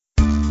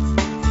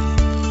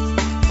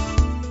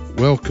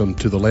Welcome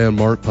to the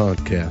Landmark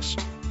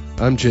Podcast.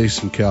 I'm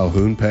Jason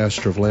Calhoun,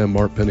 pastor of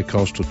Landmark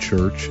Pentecostal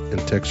Church in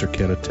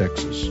Texarkana,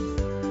 Texas.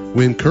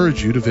 We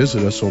encourage you to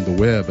visit us on the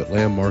web at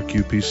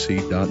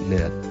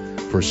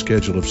landmarkupc.net for a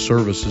schedule of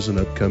services and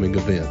upcoming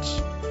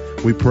events.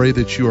 We pray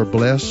that you are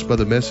blessed by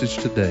the message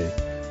today.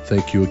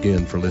 Thank you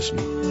again for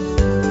listening.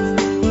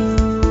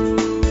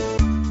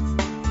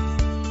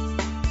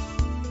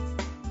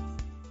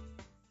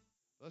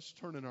 Let's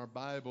turn in our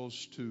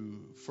Bibles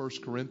to 1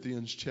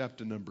 Corinthians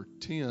chapter number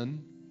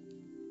 10.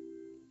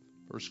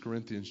 1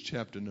 Corinthians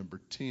chapter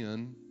number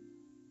 10.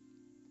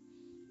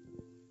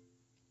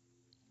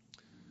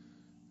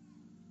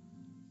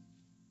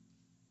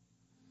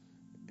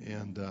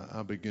 And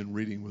I'll begin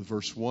reading with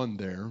verse 1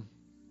 there.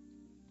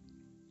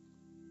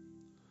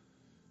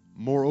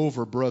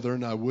 Moreover,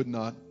 brethren, I would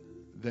not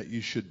that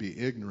you should be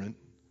ignorant,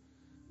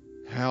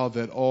 how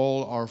that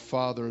all our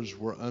fathers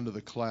were under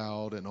the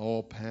cloud, and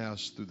all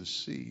passed through the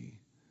sea,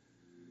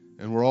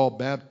 and were all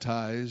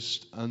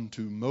baptized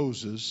unto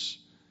Moses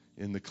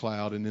in the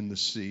cloud and in the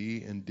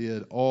sea, and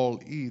did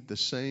all eat the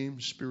same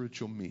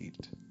spiritual meat,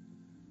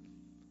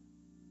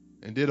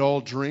 and did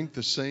all drink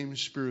the same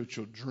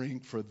spiritual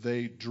drink, for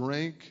they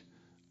drank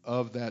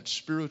of that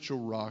spiritual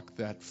rock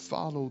that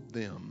followed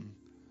them,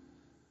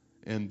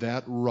 and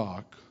that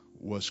rock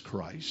was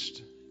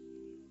Christ.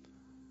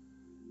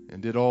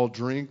 And did all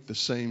drink the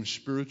same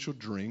spiritual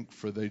drink,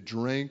 for they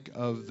drank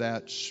of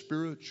that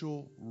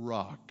spiritual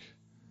rock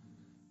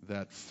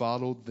that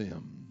followed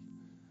them,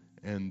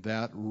 and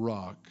that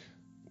rock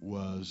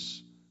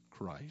was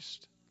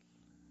Christ.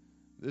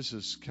 This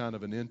is kind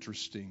of an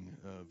interesting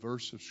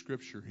verse of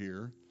Scripture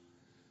here,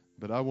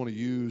 but I want to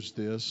use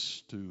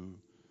this to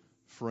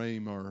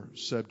frame our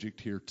subject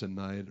here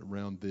tonight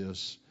around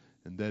this,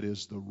 and that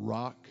is the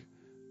rock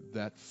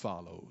that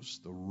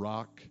follows. The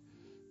rock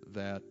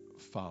that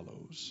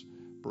follows.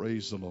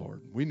 Praise the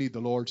Lord. We need the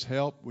Lord's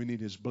help. We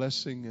need His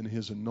blessing and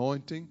His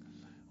anointing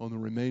on the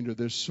remainder of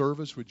this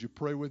service. Would you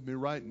pray with me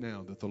right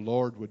now that the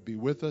Lord would be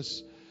with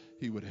us?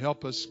 He would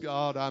help us.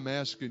 God, I'm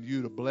asking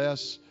you to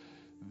bless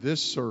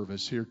this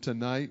service here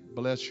tonight.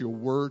 Bless your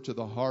word to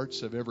the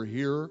hearts of every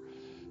hearer,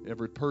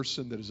 every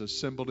person that is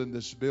assembled in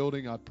this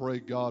building. I pray,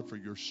 God, for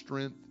your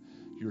strength,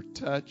 your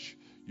touch,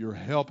 your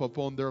help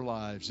upon their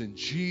lives. In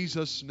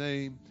Jesus'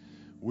 name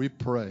we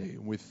pray.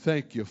 We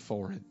thank you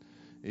for it.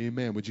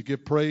 Amen. Would you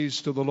give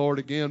praise to the Lord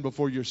again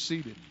before you're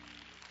seated?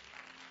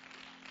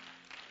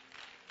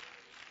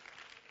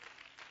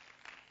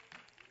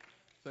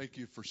 Thank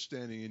you for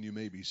standing, and you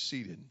may be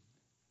seated.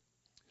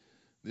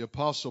 The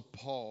Apostle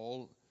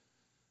Paul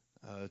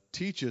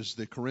teaches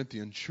the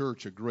Corinthian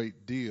church a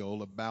great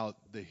deal about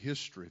the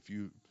history. If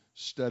you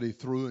study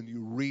through and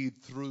you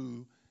read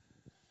through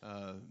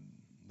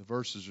the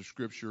verses of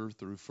Scripture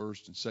through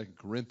 1st and 2nd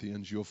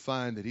Corinthians, you'll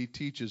find that he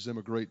teaches them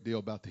a great deal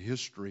about the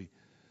history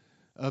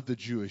of the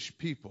Jewish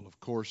people. Of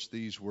course,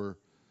 these were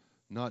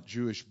not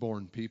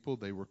Jewish-born people.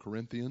 They were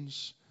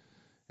Corinthians,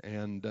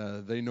 and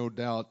they no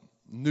doubt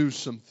knew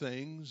some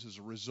things as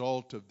a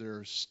result of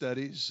their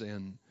studies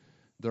and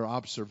their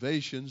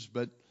observations,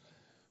 but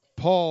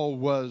Paul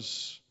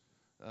was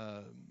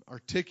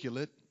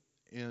articulate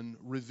in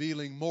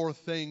revealing more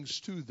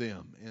things to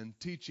them and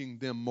teaching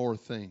them more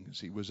things.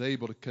 He was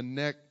able to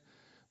connect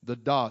the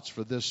dots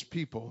for this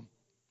people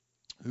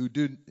who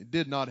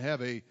did not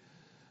have a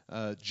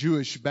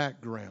Jewish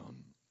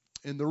background.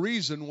 And the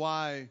reason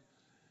why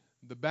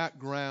the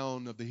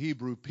background of the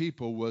Hebrew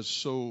people was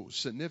so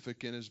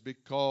significant is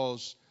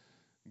because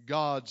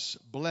God's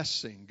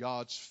blessing,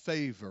 God's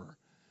favor,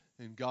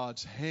 and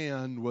God's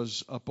hand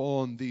was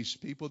upon these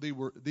people.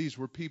 These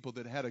were people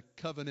that had a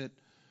covenant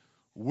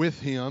with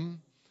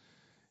Him.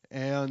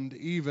 And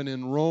even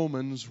in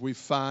Romans, we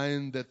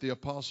find that the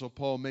Apostle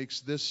Paul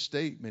makes this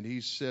statement.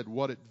 He said,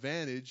 what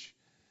advantage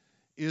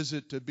is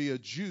it to be a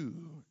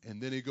Jew? And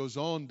then he goes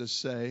on to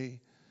say,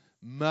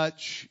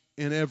 much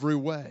in every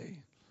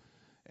way.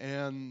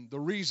 And the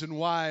reason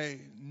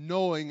why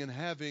knowing and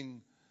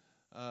having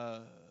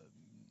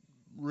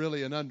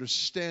really an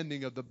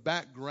understanding of the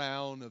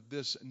background of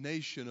this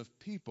nation of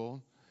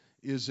people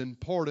is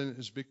important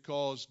is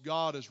because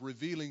God is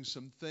revealing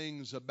some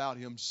things about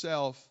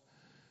Himself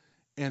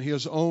and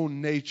His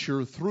own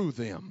nature through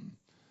them.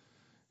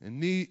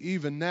 And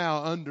even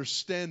now,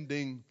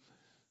 understanding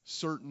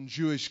certain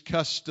Jewish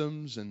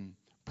customs and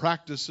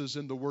practices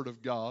in the Word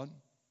of God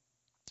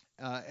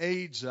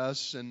aids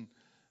us in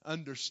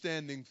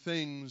understanding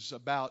things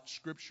about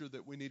Scripture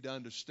that we need to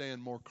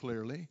understand more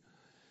clearly.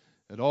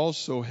 It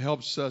also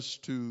helps us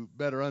to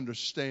better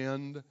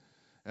understand,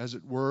 as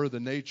it were, the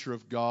nature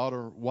of God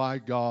or why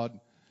God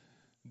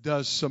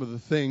does some of the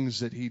things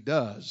that He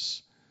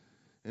does.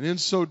 And in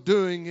so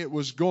doing, He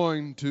was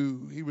going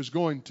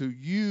to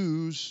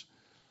use,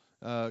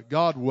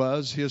 God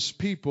was, His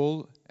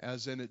people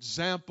as an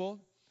example,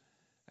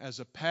 as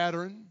a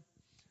pattern,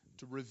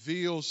 to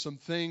reveal some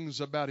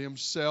things about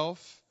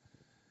Himself.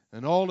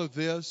 And all of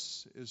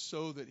this is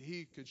so that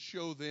He could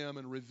show them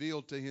and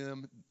reveal to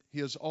Him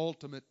His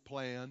ultimate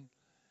plan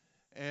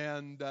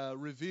and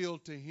reveal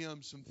to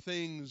him some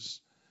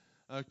things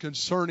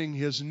concerning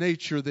his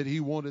nature that he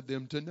wanted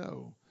them to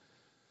know.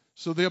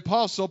 So the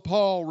Apostle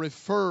Paul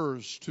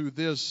refers to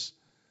this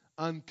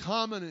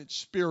uncommon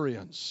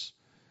experience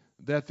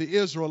that the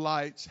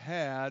Israelites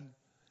had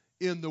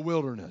in the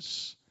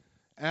wilderness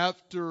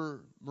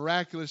after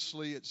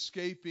miraculously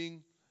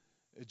escaping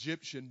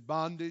Egyptian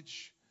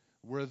bondage,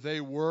 where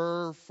they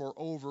were for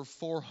over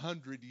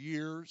 400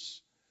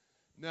 years.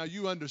 Now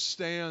you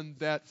understand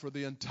that for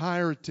the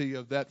entirety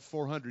of that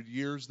 400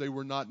 years, they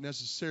were not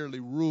necessarily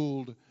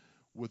ruled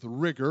with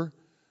rigor,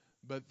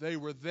 but they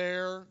were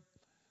there.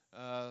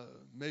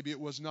 Maybe it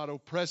was not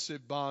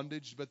oppressive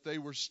bondage, but they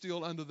were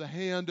still under the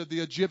hand of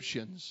the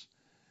Egyptians.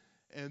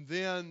 And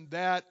then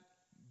that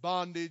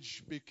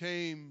bondage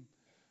became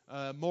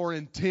more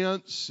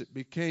intense. It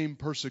became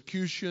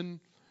persecution.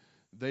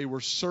 They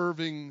were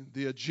serving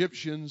the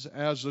Egyptians,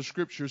 as the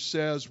Scripture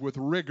says, with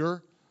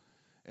rigor.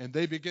 And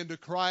they began to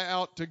cry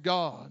out to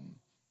God.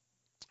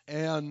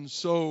 And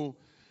so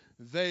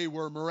they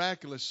were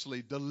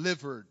miraculously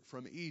delivered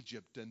from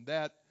Egypt. And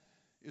that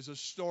is a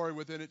story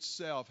within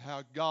itself,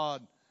 how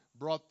God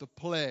brought the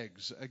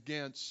plagues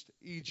against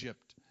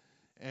Egypt.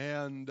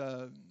 And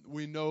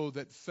we know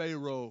that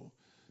Pharaoh,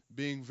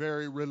 being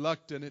very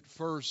reluctant at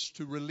first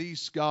to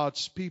release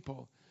God's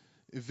people,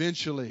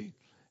 eventually,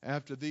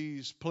 after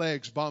these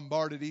plagues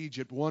bombarded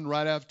Egypt, one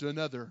right after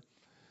another,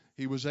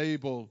 he was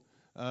able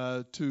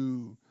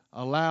to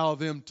allow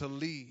them to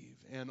leave.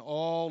 And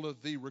all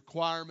of the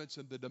requirements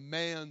and the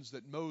demands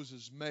that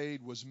Moses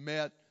made was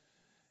met,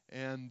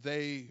 and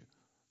they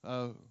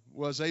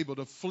was able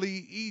to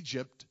flee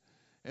Egypt.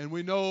 And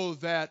we know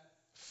that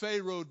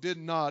Pharaoh did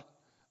not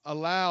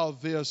allow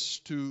this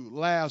to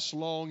last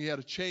long. He had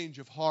a change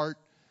of heart,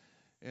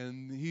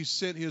 and he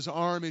sent his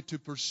army to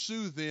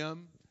pursue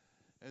them.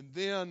 And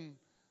then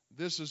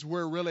this is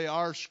where really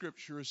our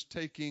Scripture is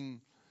taking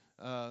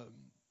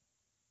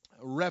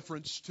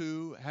reference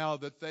to how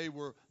that they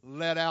were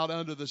led out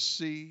under the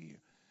sea.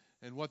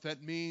 And what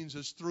that means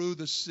is through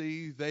the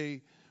sea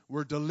they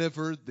were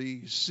delivered.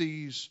 The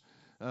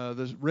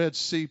Red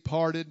Sea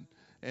parted,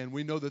 and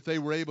we know that they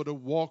were able to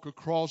walk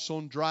across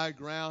on dry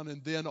ground,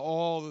 and then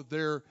all of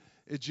their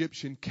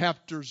Egyptian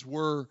captors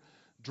were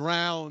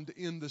drowned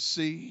in the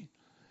sea.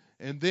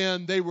 And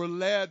then they were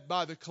led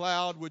by the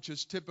cloud, which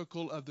is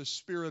typical of the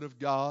Spirit of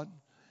God.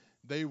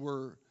 They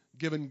were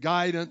given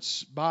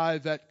guidance by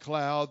that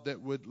cloud that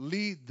would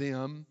lead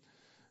them.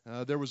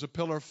 There was a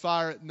pillar of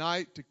fire at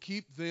night to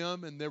keep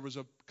them, and there was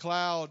a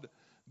cloud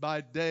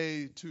by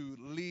day to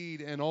lead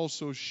and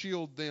also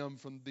shield them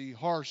from the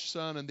harsh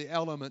sun and the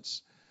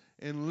elements,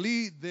 and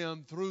lead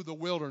them through the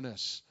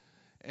wilderness.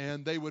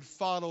 And they would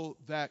follow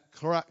that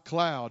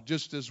cloud,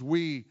 just as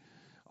we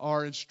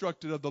are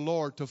instructed of the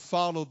Lord to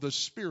follow the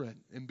Spirit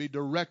and be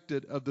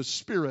directed of the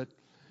Spirit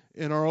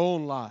in our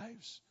own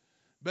lives.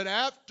 But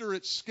after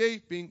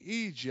escaping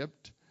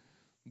Egypt,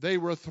 they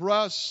were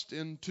thrust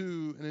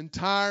into an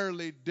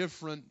entirely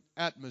different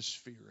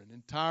atmosphere, an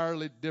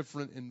entirely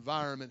different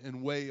environment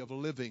and way of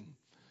living.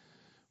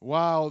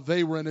 While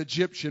they were in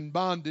Egyptian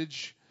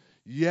bondage,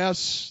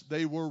 yes,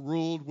 they were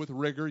ruled with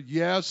rigor.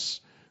 Yes,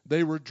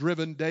 they were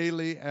driven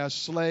daily as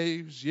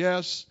slaves.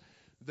 Yes,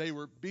 they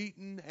were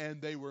beaten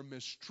and they were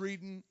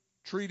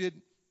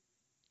mistreated.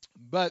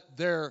 But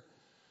their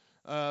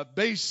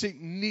basic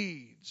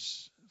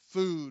needs,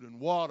 food and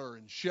water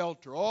and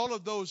shelter, all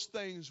of those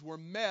things were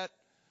met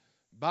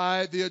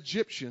by the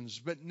Egyptians.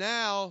 But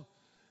now,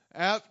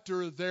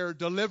 after their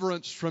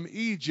deliverance from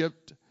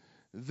Egypt,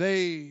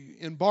 they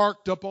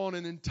embarked upon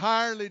an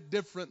entirely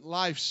different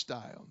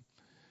lifestyle.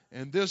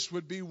 And this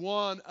would be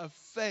one of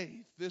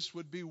faith. This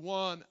would be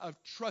one of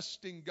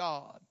trusting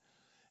God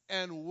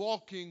and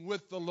walking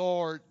with the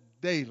Lord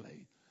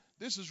daily.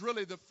 This is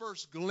really the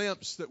first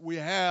glimpse that we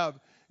have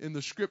in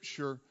the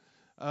Scripture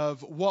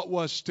of what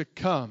was to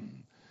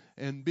come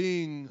and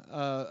being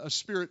a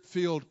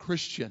Spirit-filled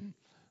Christian.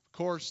 Of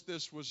course,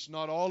 this was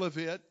not all of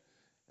it.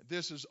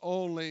 This is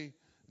only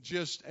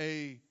just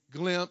a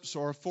glimpse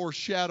or a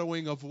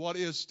foreshadowing of what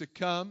is to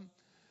come.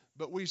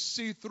 But we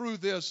see through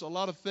this a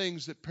lot of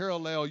things that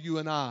parallel you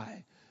and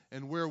I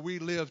and where we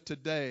live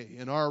today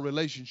in our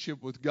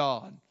relationship with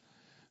God.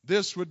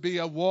 This would be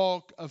a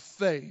walk of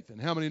faith. And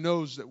how many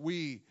knows that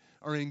we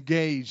are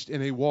engaged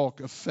in a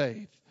walk of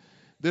faith?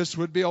 This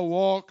would be a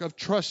walk of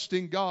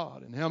trusting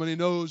God. And how many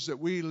knows that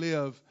we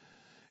live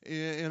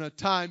in a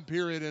time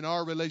period in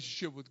our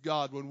relationship with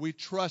God when we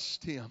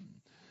trust Him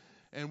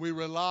and we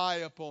rely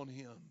upon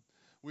Him.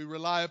 We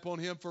rely upon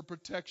Him for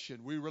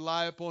protection. We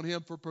rely upon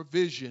Him for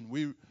provision.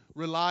 We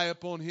rely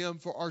upon Him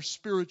for our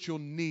spiritual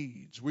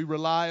needs. We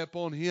rely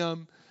upon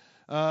Him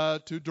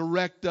to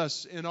direct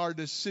us in our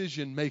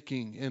decision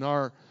making, in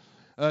our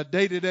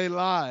day-to-day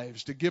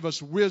lives, to give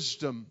us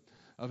wisdom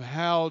of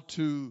how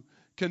to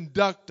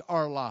conduct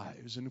our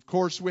lives. And of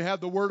course, we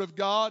have the Word of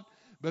God,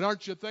 but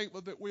aren't you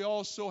thankful that we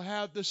also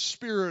have the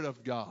Spirit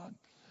of God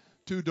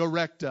to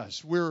direct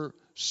us? We're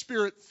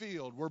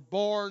Spirit-filled. We're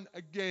born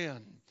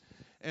again.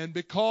 And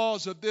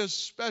because of this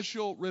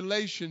special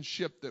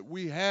relationship that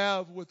we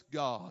have with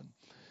God,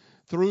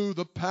 through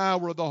the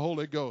power of the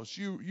Holy Ghost.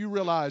 You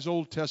realize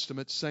Old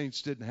Testament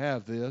saints didn't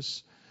have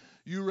this.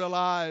 You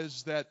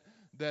realize that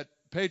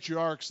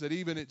patriarchs that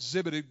even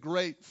exhibited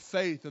great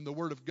faith in the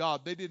Word of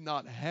God, they did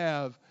not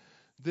have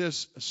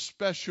this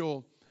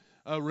special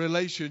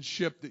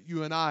relationship that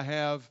you and I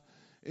have.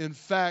 In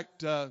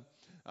fact,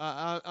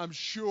 I'm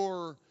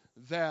sure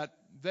that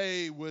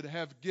they would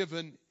have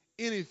given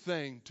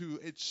anything to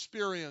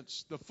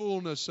experience the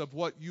fullness of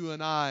what you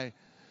and I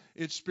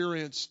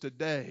experience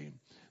today.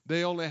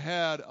 They only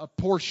had a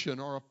portion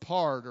or a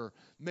part or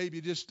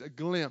maybe just a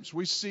glimpse.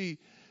 We see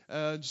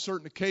on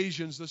certain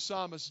occasions the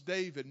psalmist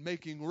David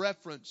making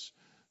reference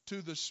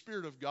to the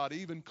Spirit of God.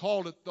 He even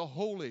called it the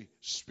Holy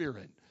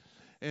Spirit.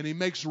 And he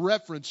makes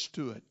reference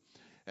to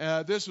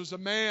it. This was a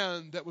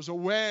man that was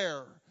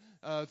aware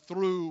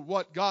through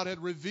what God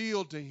had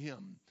revealed to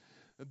him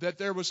that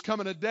there was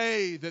coming a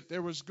day that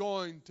there was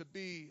going to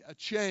be a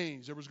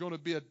change. There was going to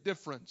be a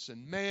difference.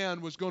 And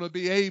man was going to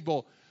be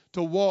able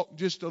to walk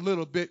just a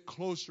little bit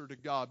closer to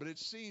God. But it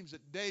seems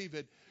that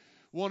David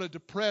wanted to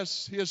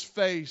press his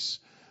face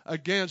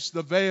against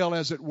the veil,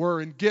 as it were,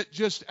 and get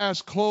just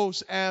as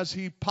close as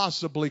he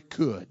possibly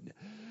could.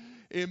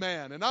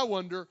 Amen. And I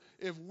wonder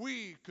if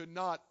we could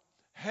not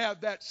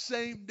have that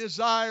same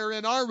desire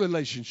in our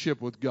relationship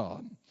with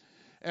God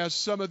as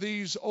some of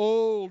these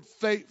old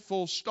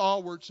faithful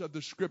stalwarts of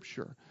the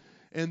Scripture.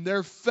 In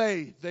their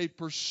faith, they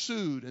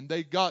pursued and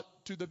they got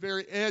to the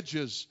very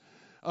edges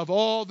of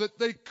all that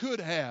they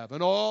could have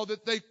and all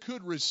that they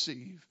could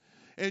receive.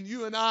 And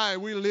you and I,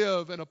 we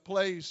live in a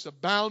place of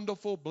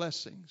bountiful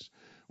blessings.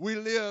 We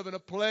live in a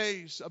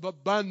place of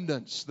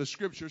abundance. The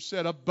Scripture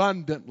said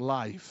abundant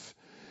life.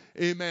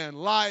 Amen.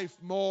 Life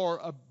more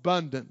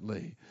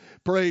abundantly.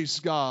 Praise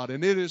God.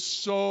 And it is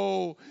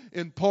so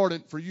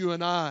important for you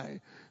and I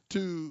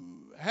to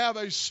have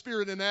a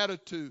spirit and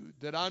attitude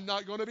that I'm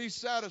not going to be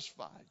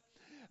satisfied.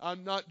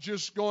 I'm not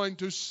just going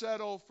to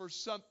settle for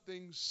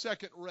something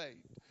second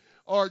rate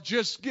or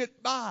just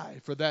get by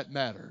for that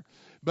matter.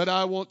 But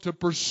I want to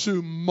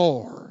pursue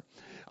more.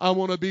 I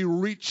want to be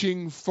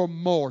reaching for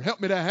more. Help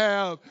me to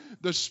have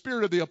the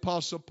spirit of the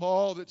Apostle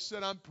Paul that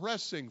said, I'm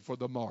pressing for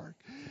the mark.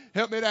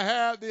 Help me to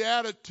have the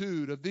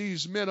attitude of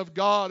these men of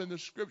God in the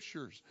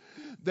Scriptures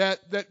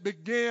that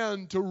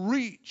began to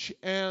reach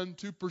and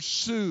to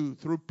pursue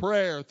through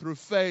prayer, through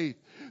faith,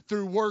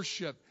 through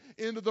worship,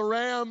 into the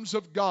realms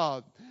of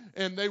God.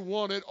 And they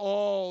wanted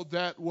all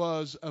that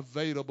was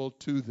available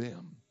to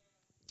them.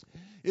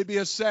 It'd be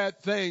a sad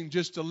thing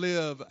just to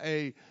live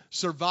a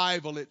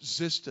survival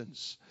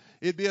existence.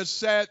 It'd be a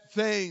sad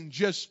thing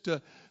just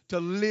to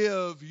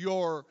live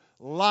your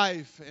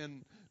life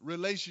and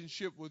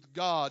relationship with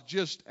God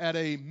just at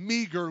a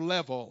meager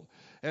level,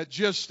 at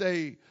just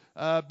a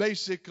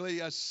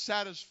basically a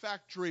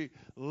satisfactory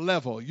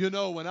level. You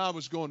know, when I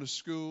was going to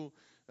school,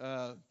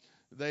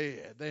 they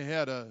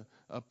had a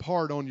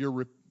part on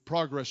your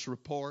progress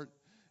report,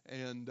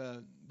 and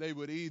they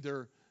would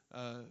either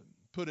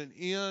put an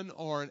N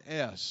or an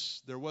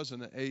S. There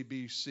wasn't an A,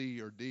 B, C,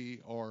 or D,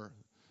 or,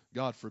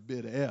 God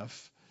forbid,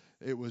 F.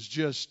 It was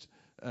just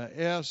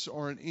S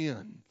or an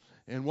N.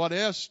 And what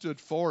S stood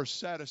for is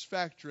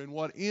satisfactory, and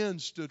what N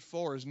stood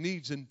for is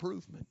needs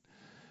improvement.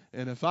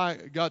 And if I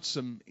got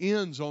some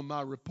N's on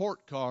my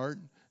report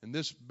card, and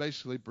this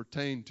basically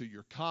pertained to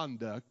your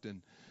conduct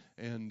and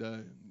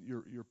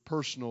your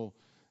personal,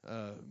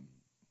 the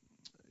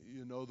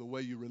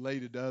way you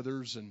related to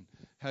others and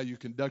how you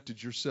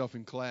conducted yourself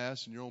in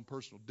class and your own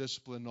personal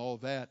discipline and all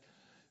that.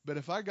 But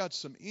if I got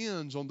some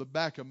N's on the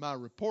back of my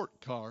report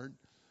card,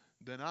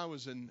 then I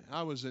was in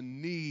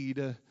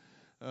need.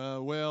 I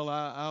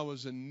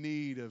was in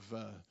need of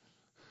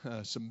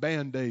some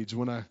Band-Aids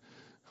when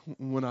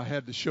I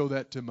had to show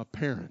that to my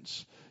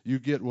parents. You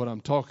get what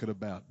I'm talking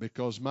about,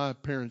 because my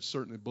parents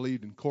certainly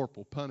believed in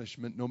corporal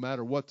punishment. No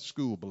matter what the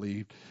school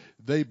believed,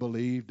 they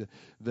believed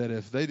that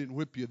if they didn't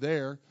whip you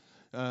there,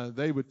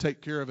 they would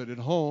take care of it at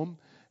home.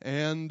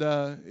 And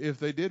if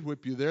they did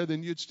whip you there,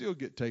 then you'd still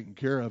get taken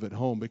care of at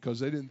home, because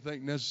they didn't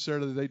think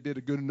necessarily they did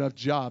a good enough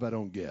job, I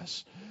don't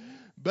guess.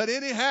 But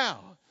anyhow,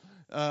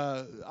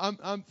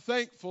 I'm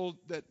thankful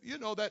that,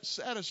 that's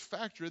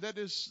satisfactory.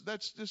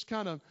 That's just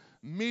kind of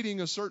meeting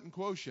a certain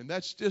quotient.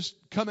 That's just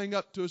coming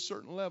up to a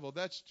certain level.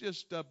 That's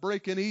just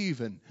breaking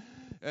even.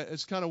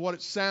 It's kind of what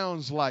it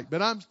sounds like.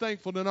 But I'm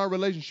thankful in our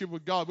relationship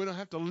with God, we don't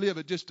have to live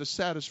at just a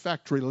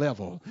satisfactory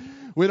level.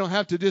 We don't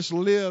have to just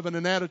live in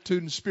an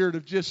attitude and spirit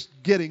of just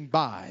getting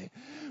by.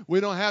 We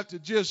don't have to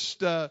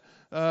just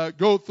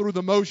go through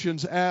the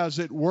motions, as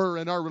it were,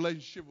 in our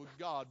relationship with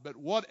God. But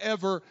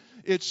whatever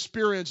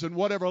experience and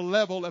whatever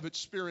level of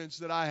experience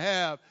that I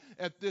have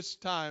at this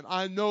time,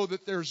 I know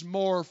that there's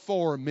more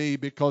for me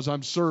because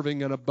I'm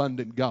serving an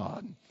abundant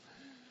God.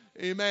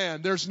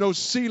 Amen. There's no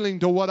ceiling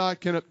to what I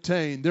can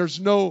obtain. There's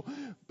no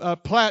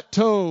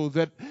plateau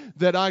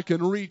that I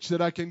can reach,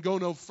 that I can go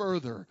no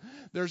further.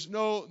 There's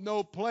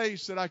no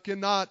place that I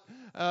cannot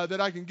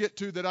that I can get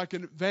to that I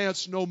can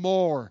advance no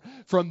more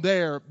from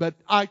there. But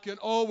I can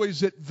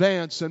always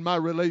advance in my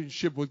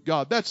relationship with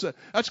God. That's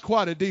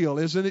quite a deal,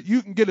 isn't it?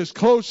 You can get as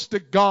close to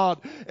God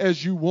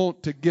as you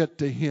want to get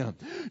to Him.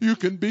 You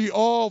can be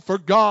all for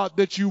God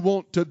that you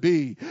want to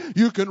be.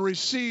 You can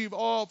receive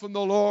all from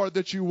the Lord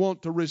that you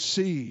want to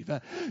receive.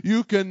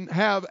 You can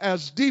have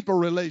as deep a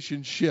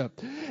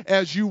relationship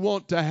as you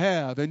want to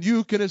have. And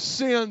you can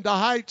ascend to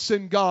heights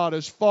in God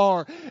as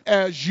far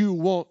as you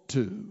want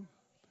to.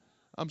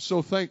 I'm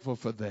so thankful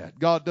for that.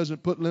 God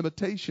doesn't put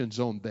limitations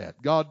on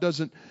that. God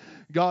doesn't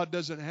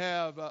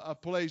have a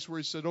place where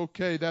He said,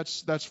 okay,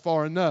 that's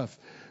far enough.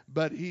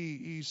 But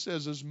He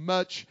says as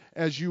much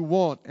as you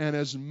want and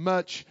as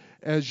much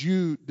as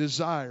you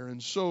desire.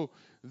 And so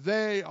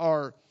they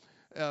are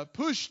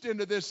pushed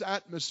into this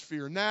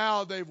atmosphere.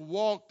 Now they've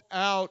walked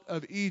out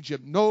of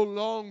Egypt. No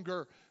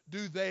longer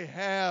do they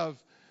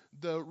have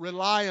the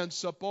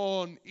reliance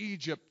upon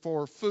Egypt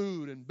for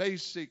food and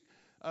basic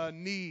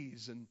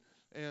needs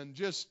and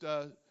just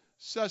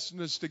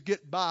sustenance to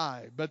get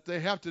by. But they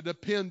have to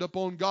depend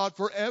upon God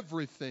for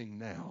everything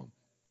now.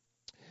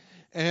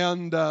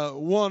 And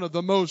one of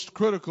the most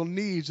critical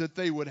needs that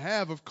they would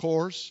have, of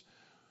course,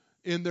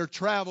 in their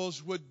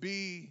travels would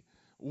be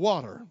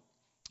water.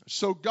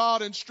 So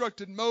God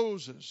instructed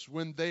Moses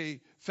when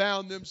they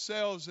found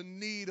themselves in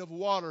need of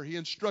water. He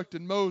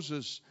instructed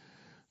Moses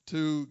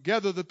to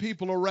gather the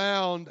people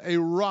around a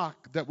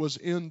rock that was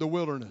in the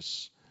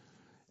wilderness.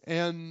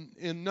 And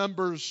in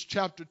Numbers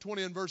chapter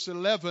 20 and verse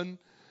 11,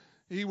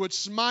 he would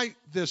smite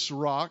this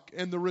rock,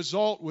 and the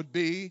result would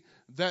be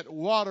that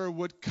water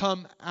would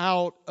come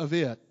out of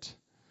it.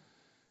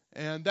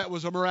 And that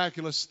was a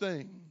miraculous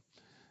thing.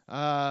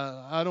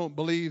 I don't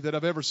believe that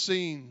I've ever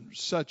seen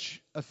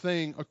such a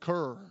thing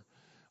occur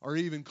or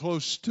even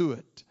close to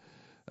it.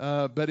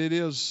 But it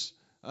is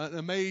an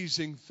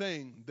amazing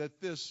thing that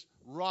this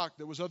rock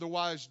that was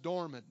otherwise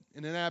dormant,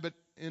 an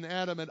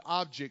inanimate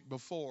object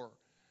before,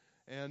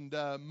 and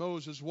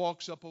Moses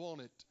walks up on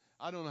it.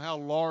 I don't know how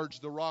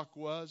large the rock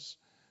was.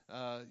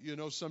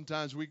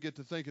 Sometimes we get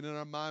to thinking in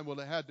our mind, well,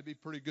 it had to be a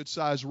pretty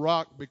good-sized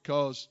rock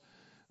because,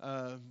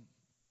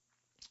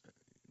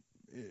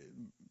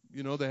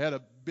 they had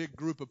a big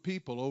group of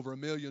people, over 1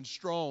 million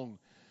strong,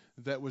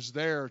 that was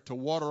there to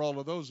water all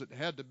of those. It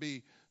had to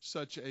be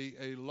such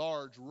a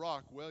large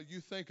rock. Well,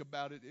 you think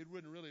about it, it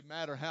wouldn't really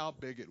matter how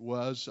big it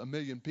was. 1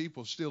 million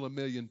people, still 1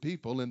 million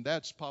people, and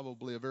that's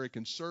probably a very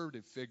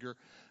conservative figure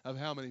of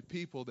how many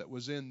people that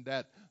was in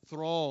that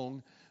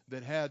throng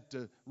that had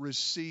to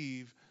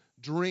receive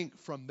drink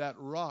from that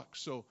rock.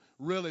 So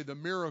really the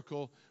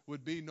miracle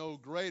would be no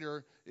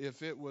greater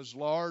if it was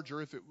large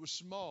or if it was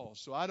small.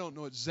 So I don't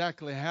know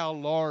exactly how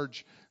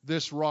large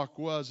this rock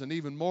was. And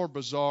even more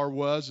bizarre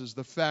is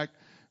the fact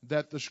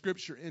that the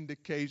Scripture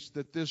indicates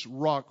that this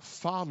rock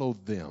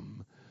followed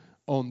them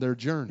on their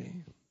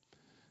journey.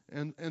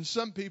 And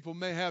some people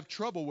may have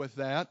trouble with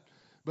that,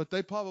 but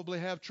they probably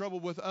have trouble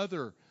with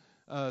other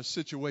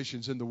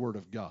situations in the Word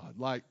of God,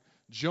 like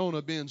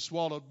Jonah being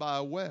swallowed by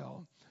a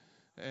whale.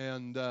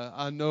 And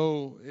I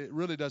know it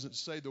really doesn't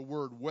say the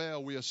word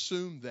whale. We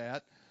assume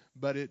that,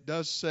 but it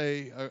does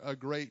say a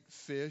great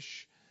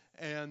fish.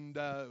 And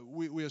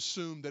we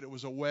assume that it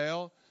was a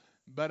whale.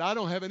 But I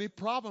don't have any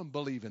problem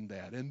believing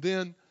that. And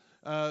then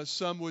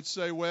some would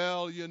say,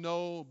 well,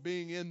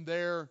 being in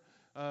there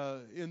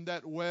in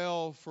that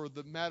well for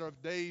the matter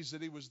of days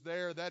that he was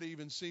there, that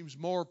even seems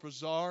more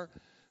bizarre.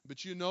 But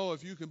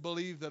if you can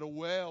believe that a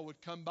whale would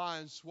come by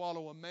and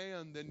swallow a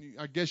man, then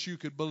I guess you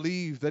could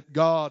believe that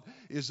God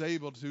is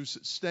able to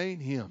sustain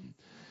him.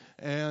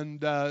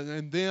 And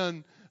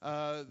then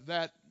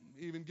that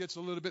even gets a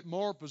little bit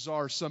more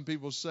bizarre, some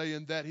people say,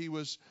 in that he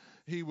was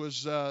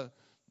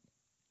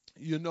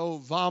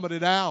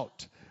vomited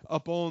out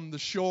up on the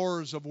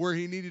shores of where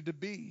he needed to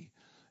be.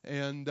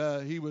 And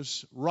he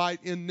was right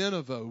in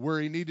Nineveh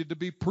where he needed to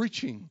be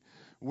preaching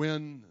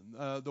when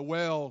the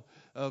whale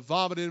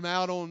vomited him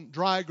out on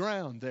dry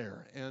ground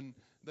there. And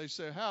they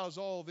say, how's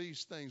all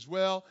these things?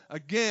 Well,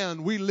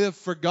 again, we live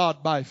for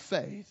God by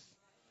faith.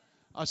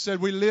 I said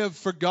we live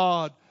for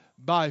God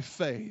by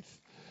faith.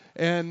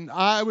 And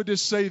I would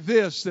just say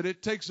this, that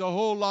it takes a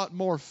whole lot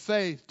more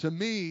faith to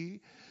me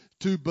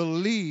to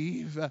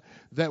believe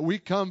that we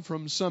come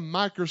from some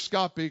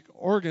microscopic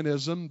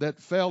organism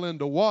that fell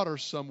into water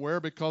somewhere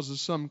because of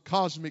some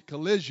cosmic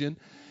collision.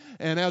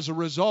 And as a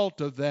result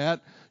of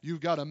that,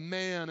 you've got a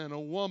man and a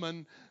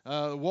woman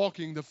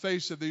walking the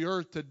face of the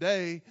earth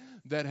today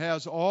that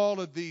has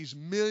all of these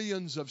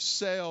millions of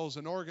cells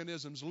and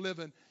organisms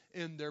living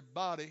in their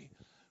body.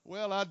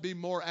 Well, I'd be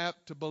more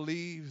apt to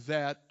believe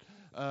that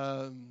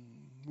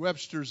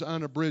Webster's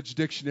Unabridged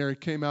Dictionary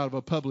came out of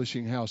a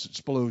publishing house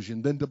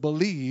explosion than to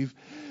believe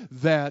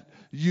that,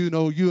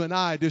 you and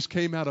I just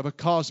came out of a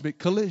cosmic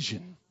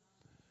collision.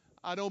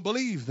 I don't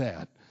believe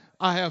that.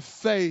 I have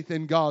faith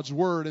in God's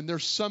Word, and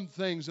there's some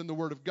things in the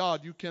Word of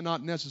God you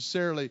cannot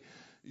necessarily,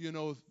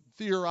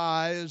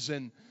 theorize,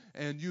 and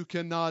you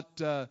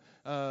cannot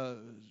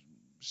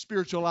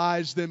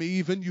spiritualize them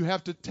even. You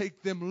have to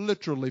take them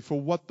literally for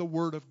what the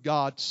Word of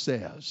God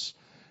says.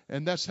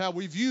 And that's how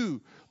we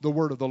view the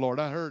word of the Lord.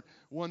 I heard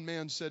one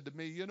man said to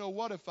me,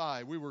 what if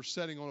we were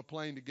sitting on a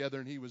plane together,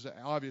 and he was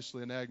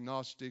obviously an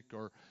agnostic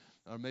or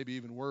maybe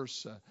even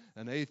worse,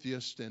 an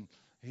atheist. And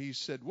he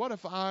said, what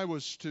if I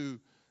was to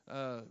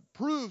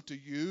prove to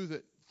you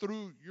that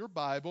through your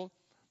Bible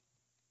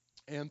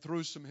and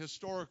through some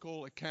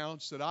historical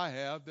accounts that I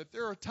have, that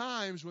there are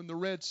times when the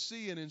Red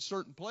Sea and in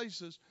certain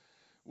places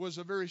was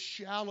a very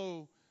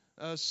shallow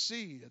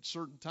sea at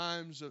certain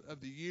times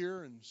of the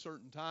year and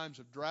certain times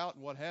of drought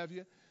and what have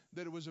you,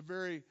 that it was a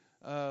very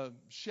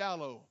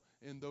shallow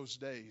in those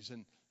days.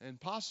 And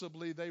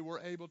possibly they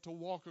were able to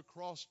walk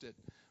across it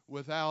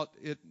without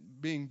it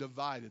being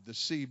divided, the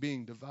sea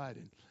being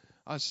divided.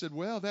 I said,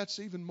 well, that's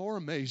even more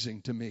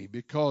amazing to me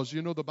because,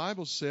 the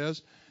Bible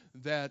says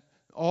that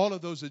all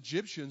of those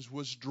Egyptians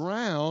was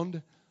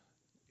drowned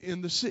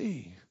in the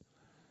sea.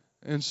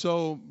 And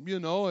so,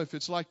 if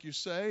it's like you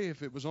say,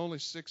 if it was only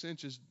 6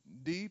 inches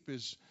deep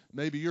is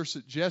maybe your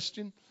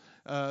suggestion,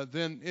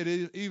 then it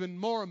is even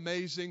more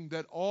amazing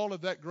that all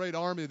of that great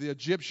army of the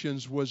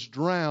Egyptians was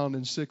drowned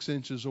in 6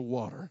 inches of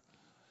water.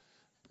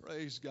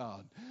 Praise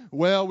God.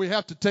 Well, we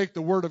have to take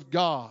the Word of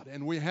God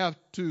and we have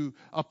to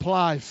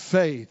apply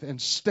faith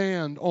and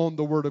stand on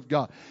the Word of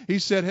God. He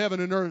said, heaven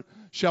and earth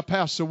shall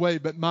pass away,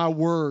 but my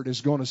Word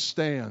is going to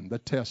stand the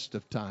test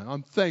of time.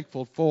 I'm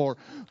thankful for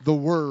the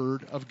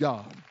Word of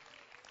God.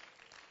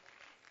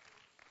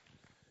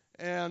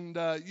 And,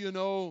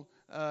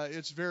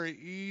 it's very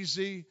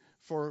easy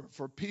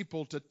for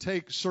people to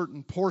take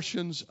certain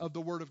portions of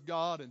the Word of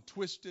God and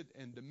twist it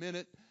and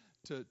diminish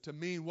it to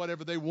mean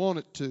whatever they want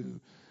it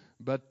to.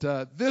 But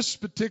this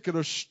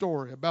particular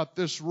story about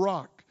this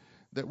rock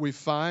that we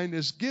find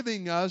is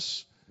giving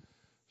us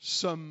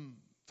some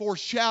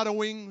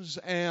foreshadowings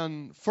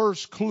and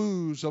first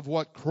clues of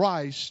what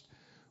Christ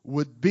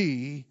would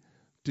be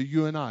to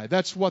you and I.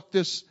 That's what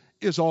this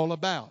is all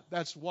about.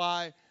 That's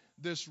why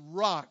this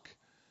rock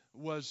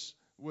was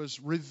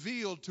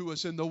revealed to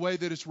us in the way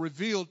that it's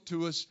revealed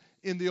to us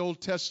in the Old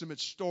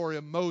Testament story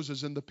of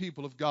Moses and the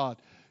people of God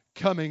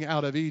coming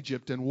out of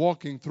Egypt and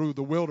walking through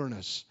the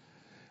wilderness.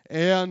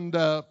 And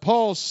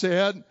Paul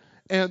said,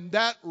 and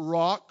that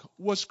rock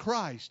was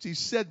Christ. He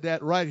said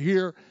that right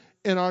here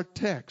in our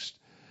text.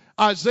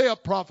 Isaiah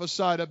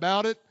prophesied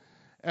about it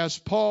as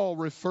Paul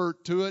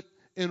referred to it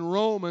in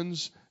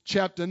Romans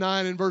chapter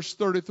 9 and verse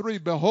 33.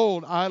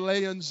 Behold, I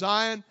lay in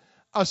Zion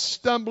a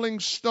stumbling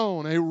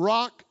stone, a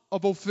rock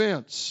of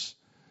offense,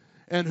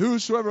 and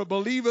whosoever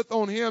believeth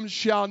on him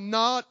shall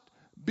not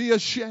be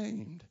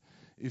ashamed.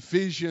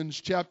 Ephesians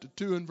chapter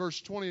 2 and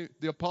verse 20,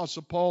 the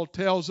Apostle Paul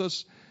tells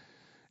us,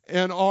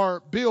 and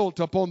are built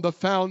upon the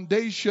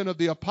foundation of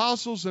the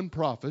apostles and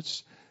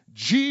prophets,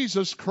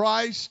 Jesus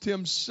Christ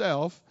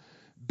himself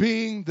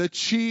being the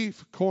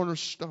chief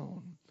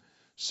cornerstone.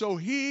 So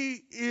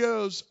he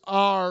is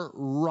our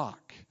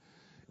rock.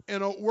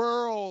 In a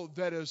world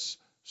that is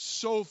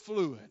so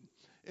fluid,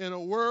 in a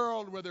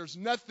world where there's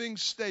nothing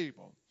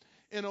stable,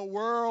 in a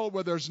world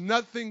where there's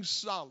nothing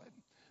solid,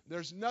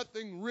 there's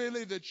nothing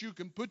really that you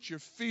can put your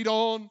feet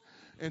on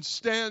and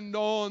stand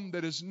on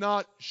that is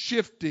not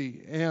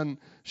shifty and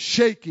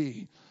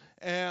shaky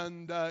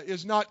and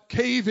is not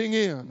caving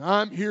in.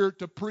 I'm here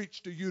to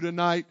preach to you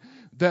tonight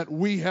that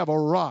we have a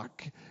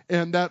rock,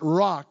 and that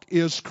rock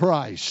is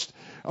Christ.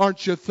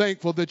 Aren't you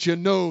thankful that you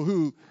know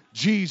who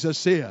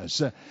Jesus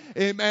is?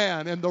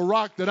 Amen. And the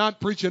rock that I'm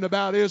preaching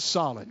about is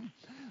solid.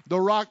 The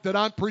rock that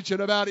I'm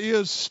preaching about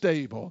is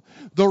stable.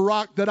 The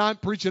rock that I'm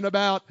preaching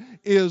about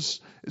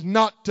is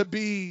not to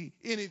be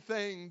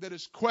anything that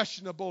is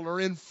questionable or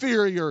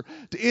inferior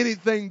to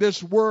anything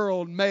this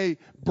world may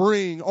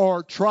bring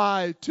or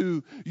try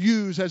to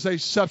use as a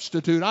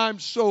substitute. I'm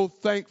so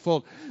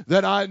thankful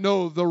that I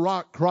know the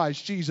rock,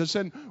 Christ Jesus.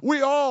 And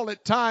we all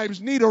at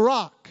times need a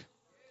rock.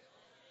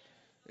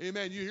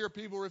 Amen. You hear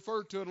people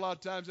refer to it a lot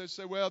of times. They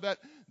say, well,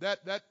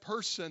 that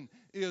person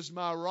is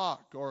my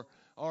rock, or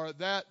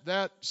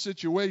that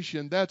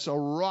situation, that's a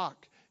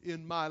rock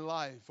in my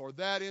life, or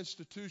that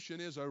institution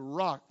is a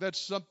rock. That's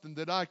something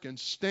that I can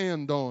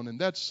stand on, and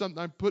that's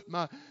something I put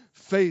my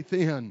faith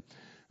in.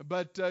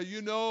 But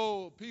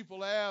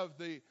people have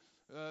the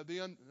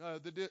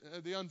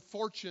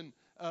unfortune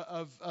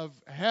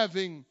of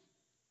having,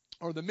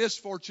 or the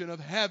misfortune of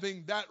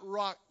having that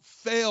rock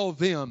fail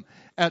them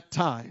at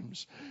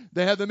times.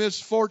 They have the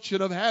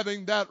misfortune of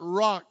having that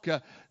rock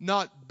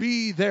not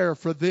be there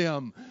for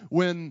them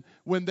when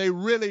they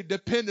really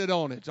depended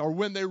on it, or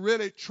when they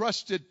really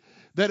trusted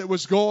that it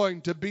was going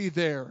to be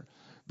there.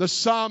 The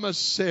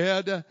psalmist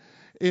said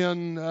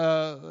in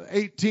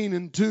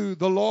 18:2,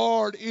 the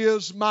Lord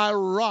is my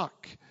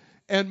rock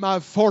and my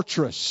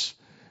fortress,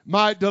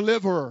 my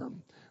deliverer,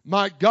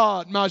 my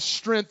God, my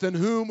strength, in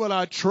whom will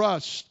I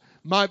trust?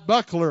 My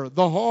buckler,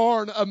 the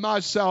horn of my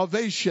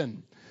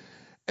salvation,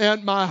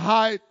 and my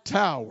high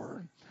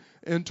tower.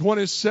 In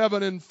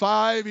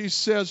 27:5, he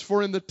says,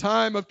 for in the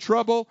time of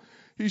trouble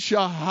he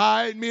shall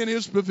hide me in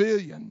his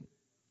pavilion.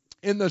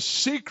 In the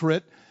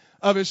secret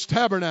of his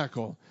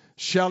tabernacle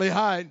shall he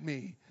hide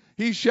me.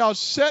 He shall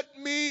set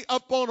me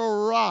upon a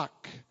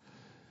rock,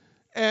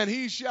 and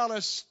he shall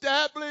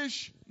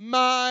establish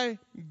my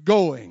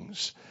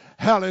goings.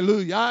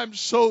 Hallelujah. I'm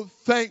so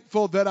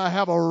thankful that I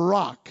have a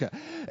rock,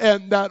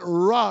 and that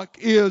rock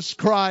is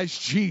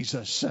Christ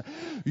Jesus.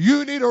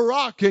 You need a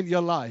rock in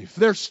your life.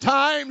 There's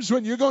times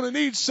when you're going to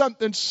need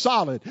something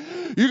solid.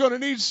 You're going to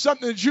need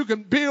something that you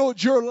can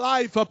build your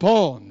life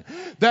upon,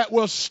 that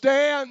will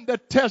stand the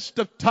test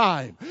of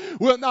time,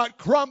 will not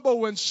crumble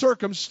when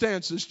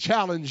circumstances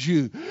challenge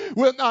you,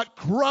 will not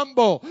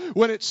crumble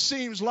when it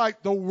seems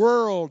like the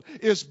world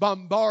is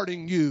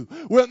bombarding you,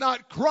 will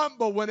not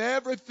crumble when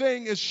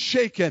everything is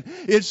shaken.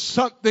 It's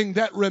something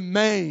that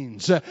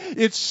remains.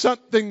 It's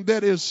something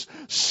that is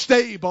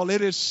stable.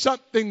 It is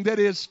something that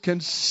is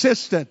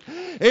consistent.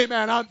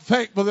 Amen. I'm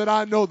thankful that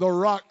I know the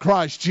rock,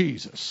 Christ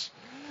Jesus.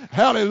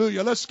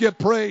 Hallelujah. Let's give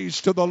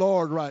praise to the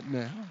Lord right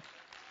now.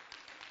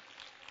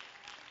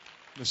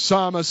 The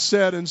psalmist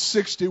said in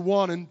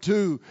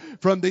 61:2,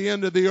 from the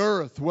end of the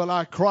earth will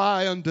I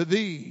cry unto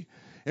thee,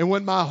 and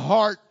when my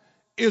heart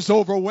is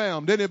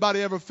overwhelmed.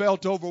 Anybody ever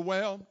felt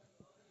overwhelmed?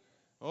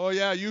 Oh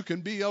yeah, you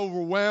can be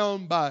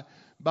overwhelmed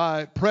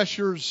by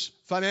pressures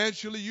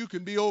financially. You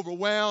can be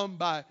overwhelmed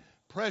by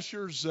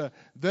pressures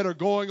that are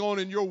going on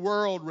in your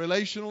world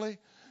relationally.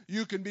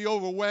 You can be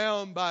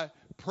overwhelmed by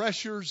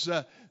pressures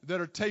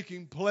that are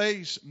taking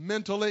place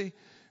mentally.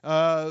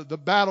 The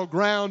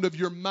battleground of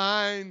your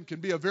mind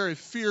can be a very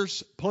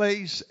fierce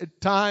place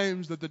at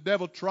times that the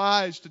devil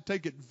tries to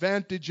take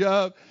advantage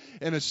of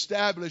and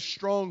establish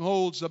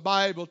strongholds the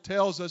Bible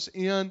tells us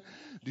in.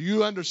 Do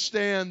you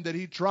understand that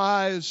he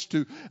tries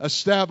to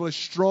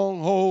establish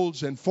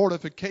strongholds and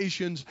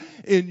fortifications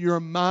in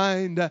your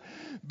mind?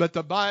 But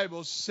the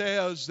Bible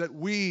says that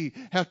we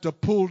have to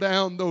pull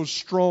down those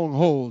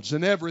strongholds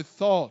and every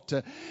thought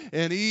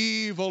and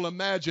evil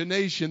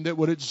imagination that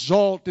would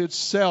exalt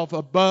itself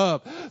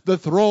above the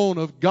throne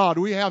of God.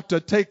 We have to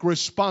take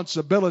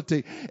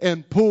responsibility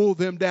and pull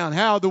them down.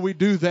 How do we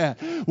do that?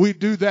 We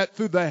do that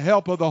through the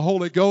help of the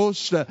Holy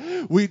Ghost.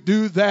 We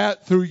do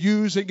that through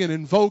using and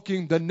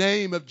invoking the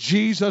name of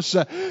Jesus,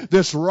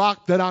 this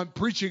rock that I'm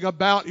preaching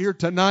about here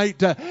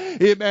tonight.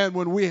 Amen.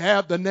 When we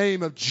have the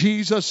name of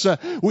Jesus,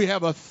 we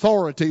have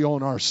authority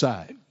on our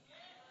side.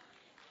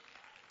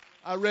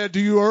 I read to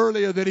you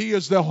earlier that he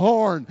is the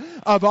horn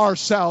of our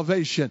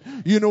salvation.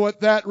 You know what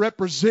that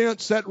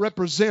represents? That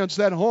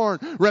horn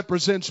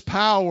represents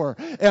power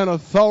and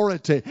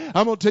authority.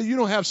 I'm going to tell you, you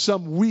don't have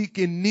some weak,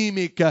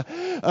 anemic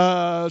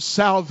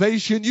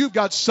salvation. You've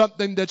got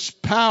something that's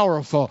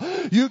powerful.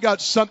 You got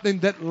something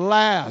that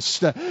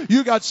lasts.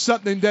 You got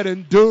something that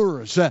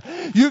endures.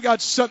 You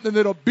got something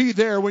that'll be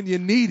there when you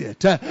need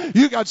it.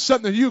 You got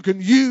something you can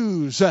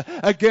use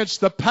against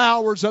the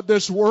powers of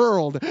this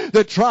world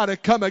that try to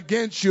come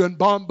against you and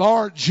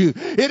bombard you.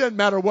 It doesn't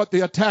matter what the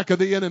attack of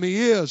the enemy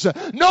is.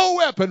 No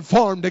weapon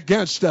formed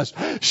against us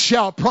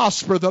shall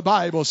prosper, the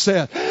Bible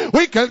says.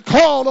 We can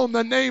call on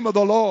the name of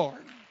the Lord.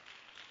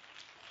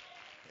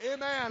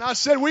 Amen. I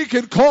said we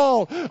can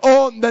call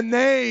on the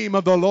name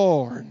of the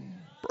Lord.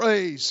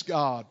 Praise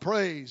God.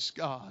 Praise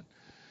God.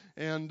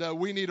 And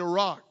we need a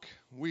rock.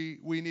 We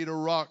need a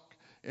rock,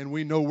 and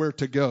we know where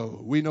to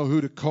go. We know who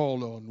to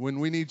call on.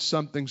 When we need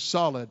something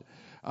solid,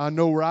 I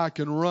know where I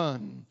can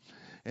run.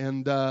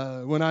 And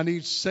when I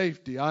need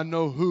safety, I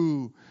know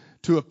who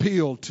to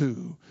appeal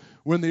to.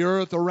 When the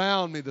earth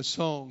around me, the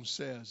song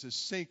says, is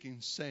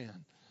sinking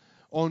sand,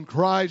 on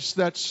Christ,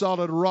 that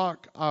solid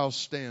rock, I'll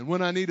stand.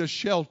 When I need a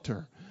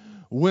shelter,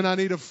 when I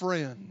need a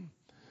friend,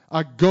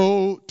 I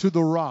go to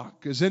the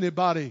rock. Does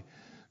anybody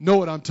know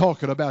what I'm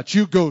talking about?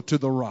 You go to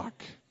the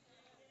rock.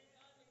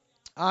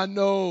 I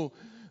know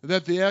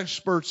that the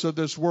experts of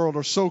this world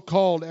are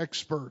so-called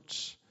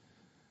experts,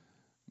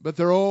 but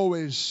they're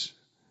always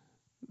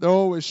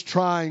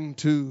trying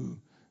to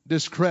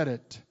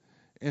discredit,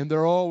 and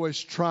they're always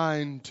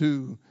trying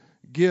to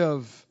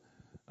give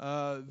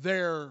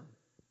their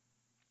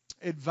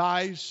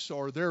advice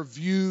or their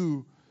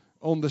view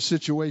on the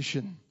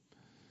situation.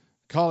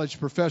 A college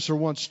professor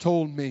once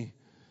told me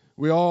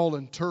we all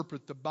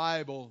interpret the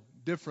Bible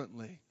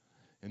differently,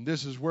 and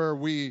this is where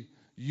we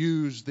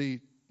use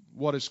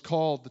what is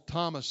called the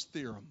Thomas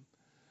theorem.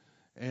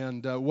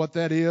 And what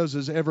that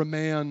is every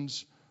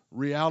man's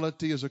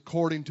reality is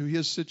according to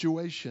his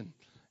situation.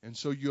 And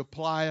so you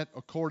apply it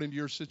according to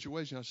your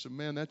situation. I said,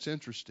 man, that's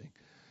interesting.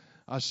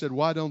 I said,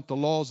 why don't the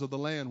laws of the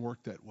land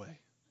work that way?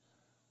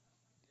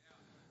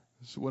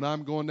 So when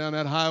I'm going down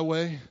that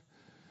highway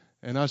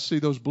and I see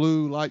those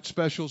blue light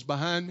specials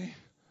behind me,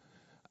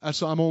 I'm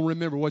going to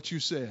remember what you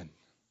said.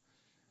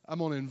 I'm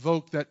going to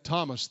invoke that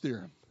Thomas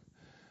theorem.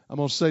 I'm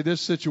going to say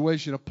this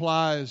situation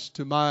applies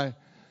to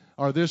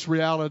this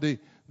reality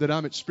that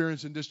I'm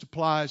experiencing just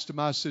applies to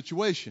my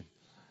situation.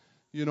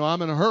 You know,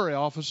 I'm in a hurry,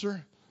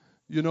 officer.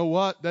 You know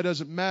what? That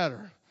doesn't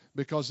matter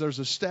because there's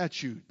a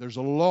statute. There's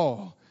a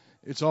law.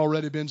 It's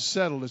already been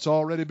settled. It's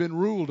already been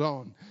ruled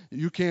on.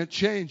 You can't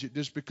change it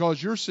just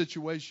because your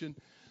situation,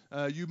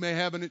 you may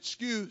have an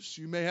excuse.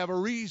 You may have a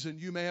reason.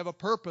 You may have a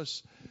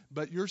purpose.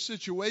 But your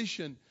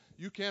situation,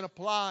 you can't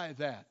apply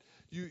that.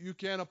 You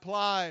can't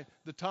apply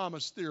the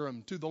Thomas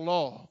theorem to the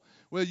law.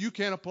 Well, you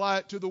can't apply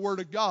it to the Word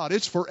of God.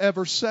 It's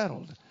forever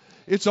settled.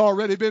 It's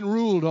already been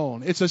ruled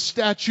on. It's a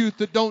statute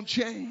that don't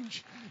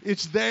change.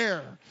 It's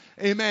there.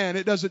 Amen.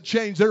 It doesn't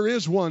change. There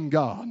is one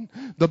God.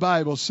 The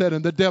Bible said,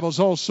 and the devils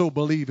also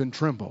believe and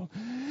tremble.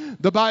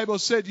 The Bible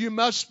said you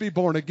must be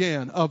born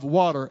again of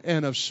water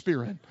and of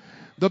spirit.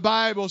 The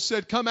Bible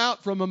said, come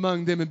out from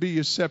among them and be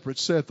ye separate,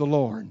 saith the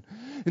Lord.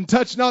 And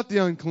touch not the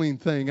unclean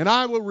thing, and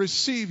I will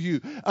receive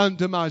you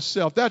unto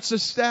myself. That's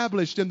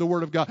established in the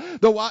Word of God.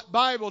 The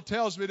Bible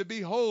tells me to be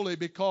holy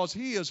because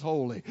He is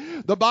holy.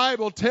 The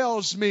Bible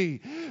tells me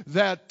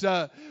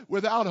that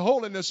without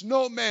holiness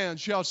no man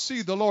shall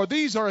see the Lord.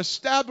 These are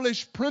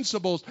established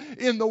principles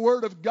in the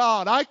Word of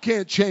God. I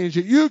can't change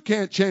it. You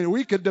can't change it.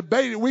 We could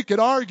debate it. We could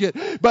argue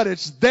it. But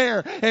it's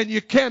there, and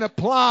you can't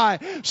apply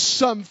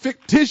some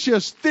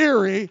fictitious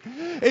theory,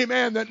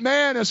 amen, that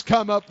man has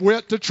come up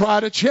with to try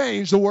to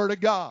change the Word of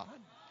God.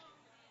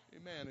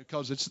 Amen,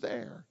 because it's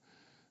there.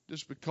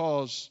 Just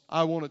because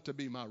I want it to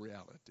be my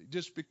reality.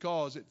 Just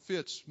because it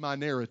fits my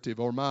narrative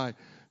or my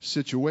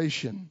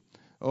situation.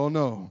 Oh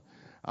no,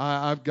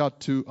 I've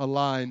got to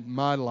align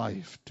my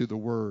life to the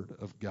Word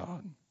of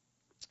God.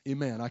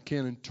 Amen. I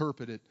can't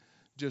interpret it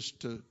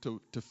just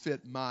to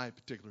fit my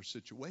particular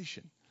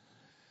situation.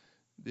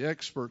 The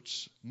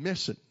experts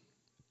miss it,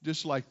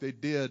 just like they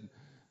did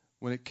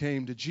when it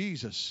came to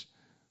Jesus.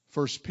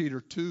 1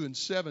 Peter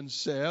 2:7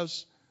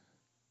 says,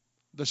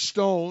 the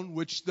stone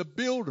which the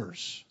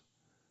builders,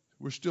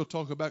 we're still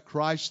talking about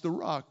Christ the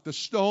rock, the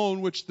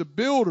stone which the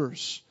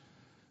builders,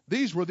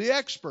 these were the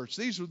experts.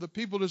 These were the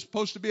people that are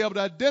supposed to be able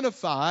to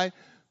identify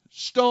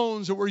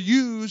stones that were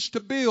used to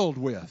build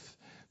with.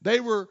 They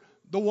were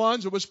the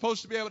ones that were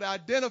supposed to be able to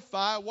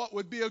identify what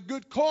would be a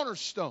good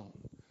cornerstone.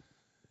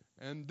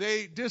 And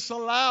they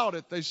disallowed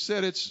it. They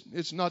said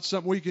it's not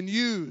something we can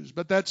use.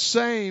 But that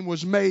same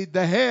was made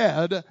the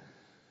head,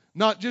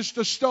 not just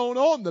a stone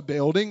on the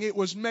building. It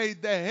was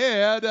made the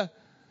head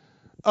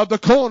of the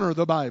corner,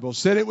 the Bible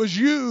said. It was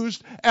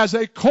used as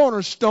a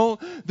cornerstone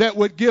that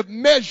would give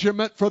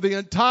measurement for the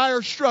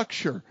entire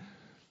structure.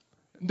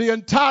 The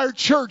entire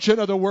church, in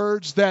other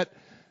words, that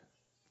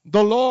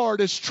the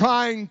Lord is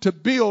trying to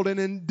build and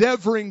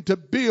endeavoring to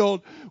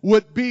build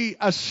would be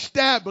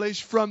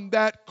established from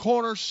that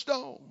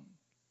cornerstone.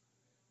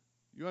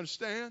 You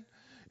understand?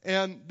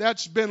 And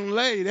that's been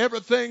laid.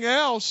 Everything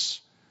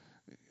else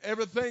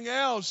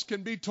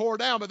can be torn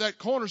down, but that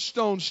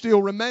cornerstone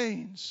still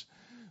remains.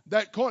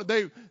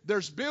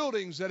 There's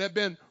buildings that have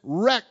been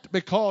wrecked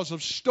because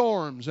of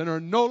storms and are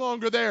no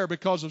longer there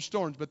because of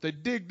storms. But they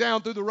dig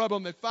down through the rubble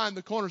and they find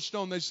the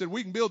cornerstone. They said,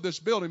 we can build this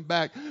building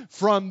back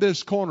from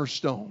this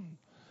cornerstone.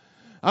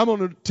 I'm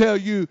going to tell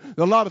you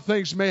a lot of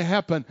things may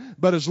happen,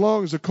 but as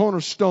long as the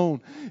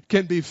cornerstone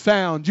can be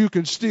found, you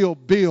can still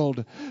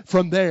build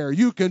from there.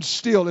 You can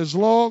still, as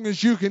long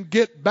as you can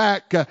get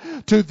back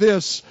to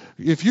this,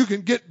 if you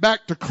can get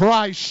back to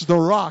Christ the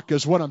rock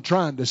is what I'm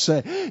trying to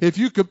say. If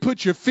you can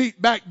put your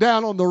feet back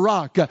down on the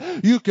rock,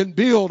 you can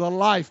build a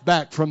life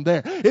back from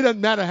there. It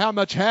doesn't matter how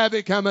much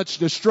havoc, how much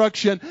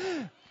destruction,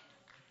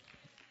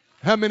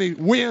 how many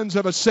winds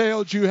have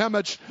assailed you, how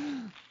much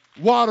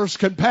waters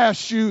can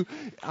pass you.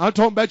 I'm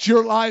talking about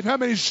your life. How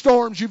many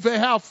storms you've had,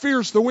 how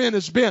fierce the wind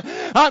has been.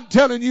 I'm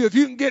telling you, if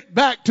you can get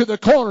back to the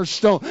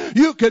cornerstone,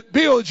 you could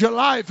build your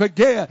life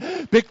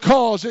again,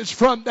 because it's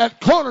from that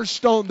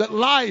cornerstone that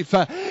life,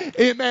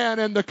 amen,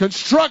 and the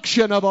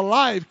construction of a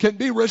life can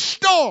be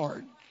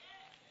restored.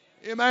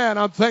 Amen.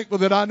 I'm thankful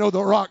that I know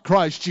the rock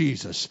Christ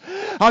Jesus.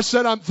 I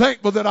said I'm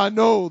thankful that I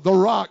know the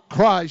rock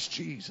Christ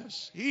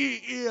Jesus. He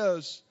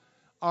is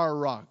our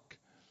rock.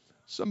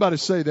 Somebody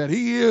say that.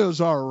 He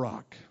is our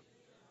rock.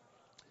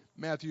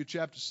 Matthew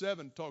chapter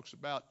 7 talks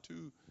about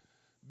two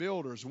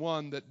builders.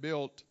 One that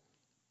built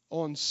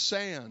on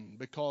sand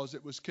because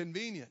it was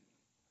convenient.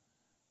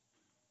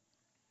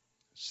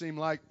 Seemed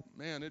like,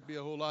 man, it'd be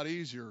a whole lot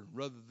easier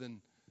rather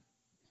than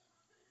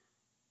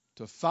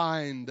to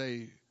find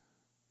a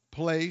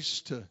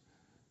place to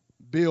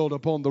build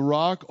upon the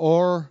rock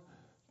or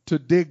to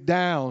dig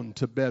down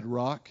to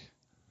bedrock.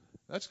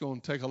 That's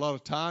going to take a lot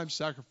of time,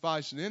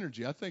 sacrifice, and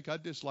energy. I think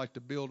I'd just like to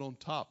build on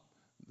top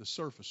of the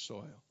surface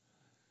soil.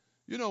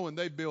 You know, when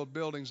they build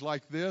buildings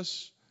like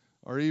this,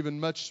 or even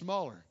much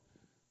smaller,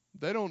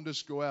 they don't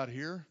just go out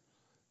here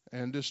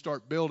and just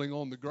start building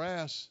on the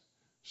grass,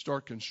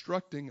 start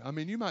constructing. I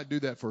mean, you might do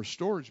that for a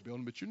storage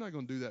building, but you're not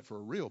going to do that for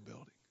a real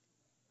building.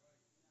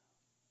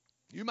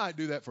 You might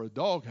do that for a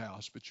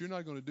doghouse, but you're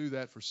not going to do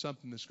that for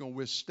something that's going to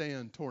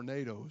withstand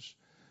tornadoes,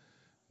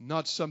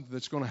 not something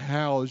that's going to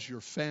house your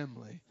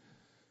family.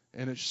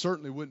 And it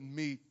certainly wouldn't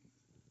meet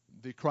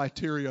the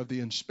criteria of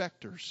the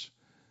inspectors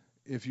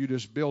if you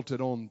just built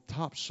it on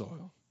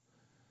topsoil.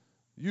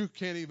 You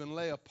can't even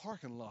lay a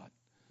parking lot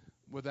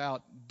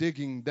without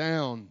digging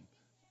down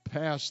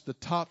past the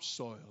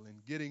topsoil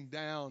and getting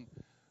down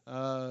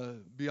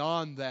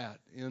beyond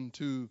that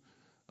into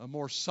a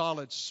more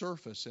solid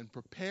surface and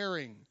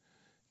preparing,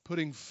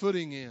 putting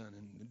footing in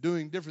and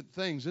doing different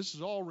things. This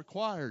is all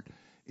required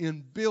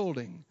in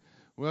building.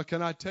 Well,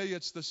 can I tell you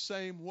it's the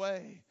same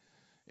way?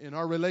 in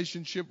our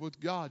relationship with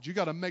God. You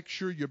got to make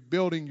sure you're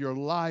building your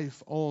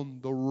life on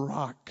the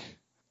rock,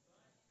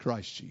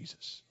 Christ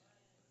Jesus.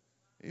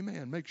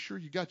 Amen. Make sure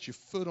you got your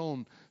foot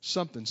on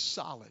something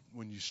solid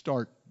when you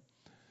start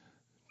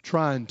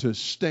trying to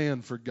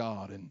stand for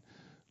God and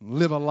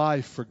live a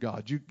life for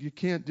God. You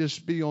can't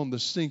just be on the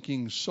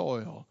sinking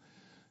soil.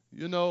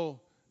 You know,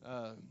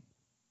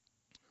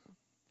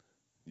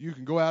 you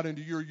can go out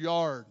into your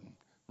yard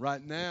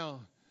right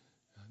now.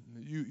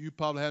 You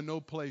probably have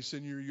no place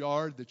in your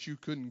yard that you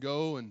couldn't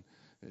go, and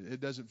it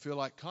doesn't feel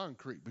like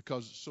concrete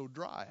because it's so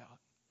dry out.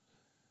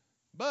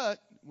 But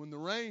when the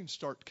rains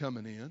start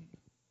coming in,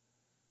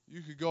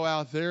 you could go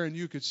out there and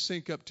you could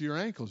sink up to your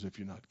ankles if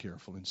you're not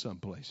careful in some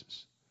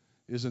places.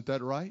 Isn't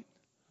that right?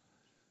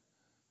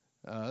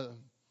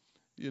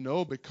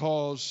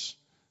 Because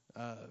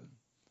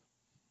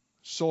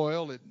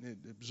soil, it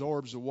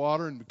absorbs the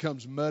water and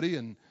becomes muddy,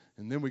 and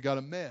then we got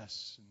a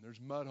mess, and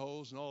there's mud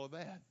holes and all of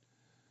that.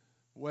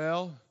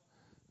 Well,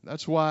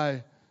 that's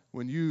why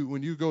when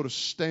you go to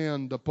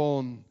stand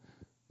upon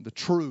the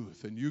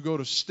truth and you go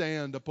to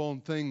stand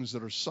upon things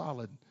that are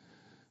solid,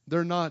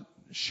 they're not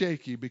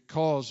shaky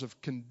because of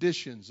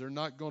conditions. They're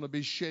not going to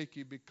be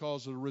shaky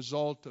because of the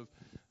result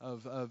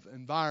of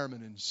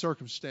environment and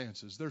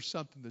circumstances. There's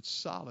something that's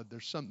solid.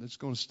 There's something that's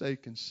going to stay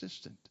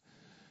consistent.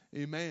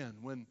 Amen.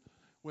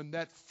 When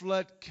that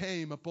flood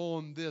came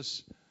upon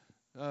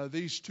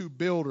these two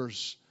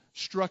builders'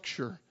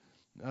 structure,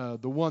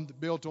 the one that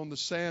built on the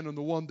sand and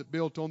the one that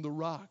built on the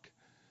rock,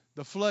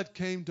 the flood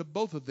came to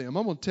both of them.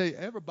 I'm going to tell you,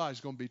 everybody's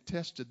going to be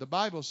tested. The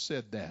Bible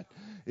said that.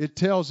 It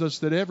tells us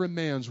that every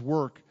man's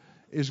work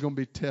is going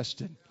to be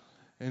tested.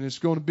 And it's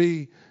going to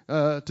be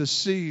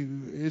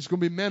it's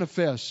going to be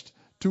manifest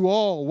to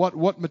all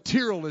what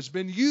material has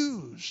been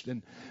used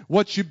and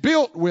what you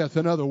built with,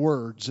 in other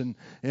words. And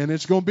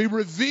it's going to be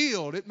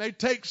revealed. It may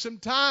take some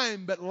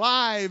time, but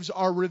lives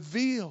are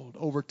revealed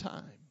over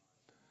time.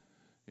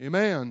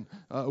 Amen.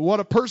 What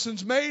a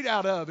person's made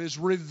out of is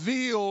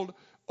revealed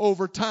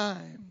over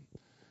time.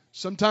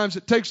 Sometimes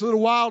it takes a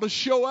little while to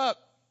show up.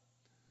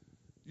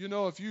 You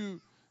know, if you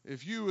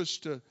was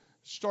to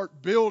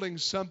start building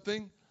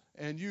something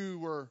and you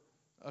were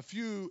a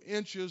few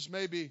inches,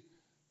 maybe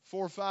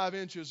 4 or 5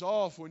 inches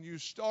off when you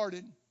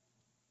started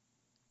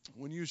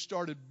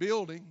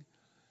building,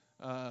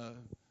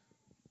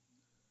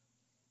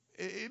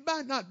 it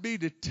might not be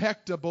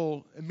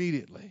detectable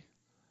immediately.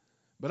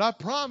 But I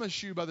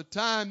promise you, by the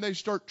time they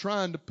start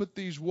trying to put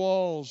these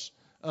walls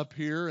up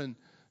here and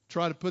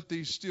try to put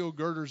these steel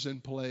girders in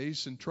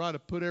place and try to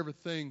put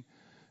everything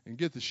and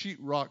get the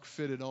sheetrock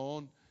fitted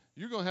on,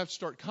 you're going to have to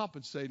start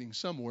compensating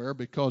somewhere,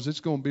 because it's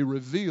going to be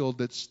revealed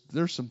that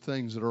there's some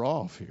things that are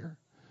off here.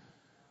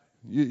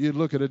 You'd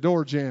look at a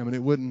door jamb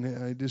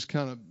and it just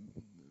kind of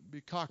be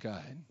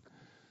cockeyed.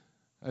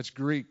 That's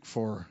Greek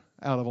for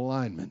out of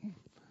alignment.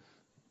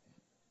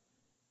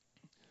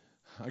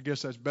 I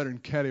guess that's better than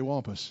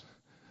cattywampus.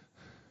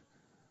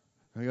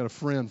 I got a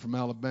friend from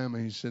Alabama.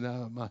 He said,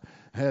 I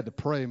had to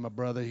pray, my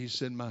brother. He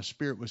said, my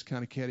spirit was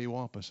kind of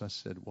cattywampus. I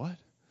said, what?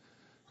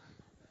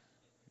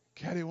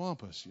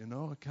 Cattywampus,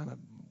 kind of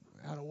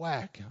out of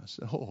whack. I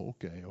said, oh,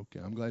 okay.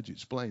 I'm glad you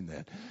explained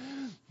that.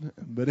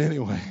 But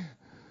anyway,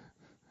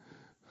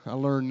 I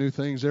learn new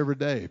things every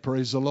day.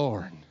 Praise the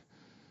Lord.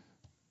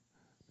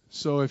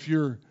 So if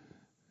you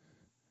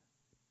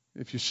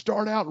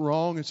start out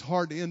wrong, it's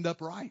hard to end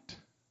up right.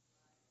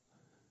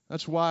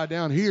 That's why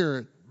down here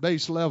at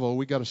base level,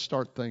 we got to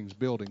start things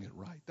building it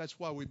right. That's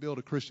why we build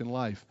a Christian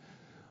life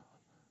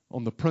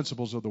on the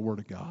principles of the Word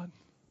of God.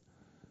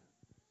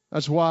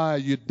 That's why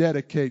you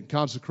dedicate,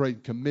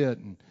 consecrate, commit.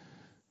 And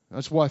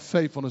that's why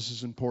faithfulness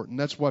is important.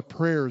 That's why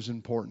prayer is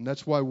important.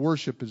 That's why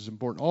worship is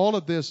important. All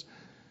of this,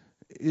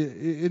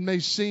 it may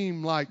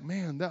seem like,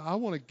 man, I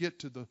want to get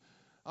to the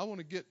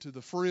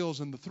frills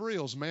and the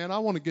thrills, man. I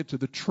want to get to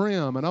the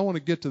trim, and I want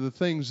to get to the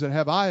things that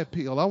have eye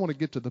appeal. I want to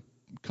get to the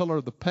color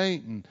of the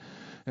paint,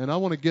 and I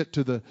want to get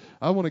to the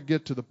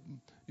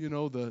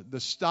the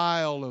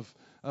style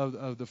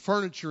of the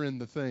furniture in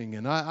the thing,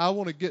 and I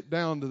want to get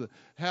down to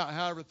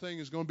how everything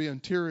is going to be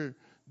interior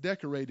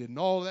decorated and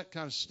all that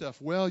kind of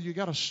stuff. Well, you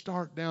got to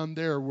start down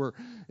there where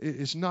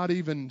it's not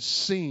even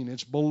seen.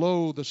 It's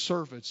below the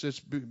surface. It's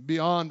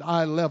beyond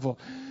eye level.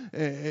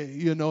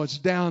 It's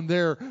down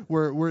there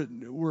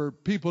where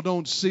people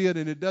don't see it,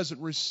 and it doesn't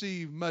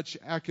receive much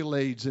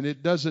accolades, and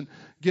it doesn't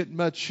get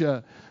much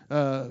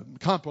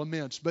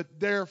compliments. But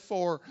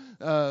therefore,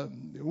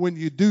 when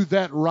you do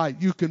that right,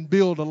 you can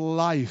build a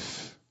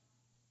life.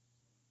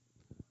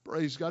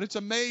 Praise God. It's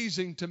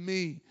amazing to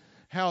me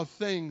how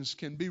things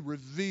can be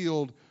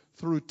revealed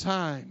through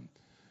time.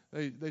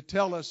 They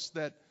tell us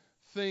that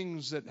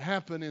things that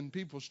happen in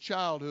people's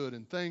childhood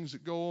and things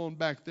that go on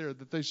back there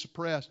that they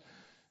suppress,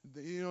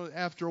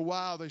 after a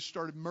while they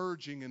start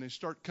emerging and they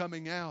start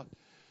coming out.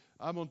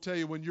 I'm going to tell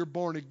you, when you're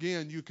born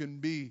again, you can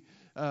be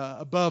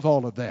above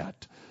all of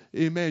that.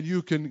 amen,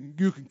 you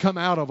can come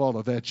out of all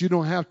of that. You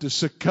don't have to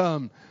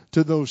succumb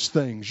to those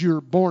things.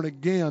 You're born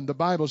again. The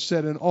Bible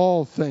said in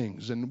all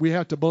things, and we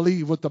have to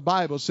believe what the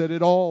Bible said,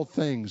 in all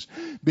things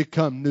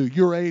become new.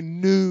 You're a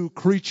new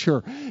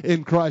creature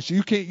in Christ.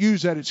 You can't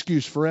use that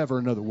excuse forever,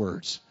 in other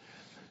words.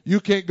 You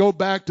can't go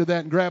back to that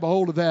and grab a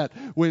hold of that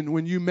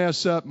when you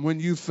mess up and when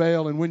you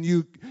fail and when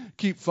you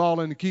keep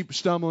falling and keep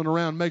stumbling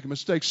around, making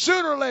mistakes.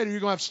 Sooner or later, you're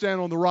going to have to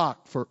stand on the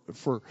rock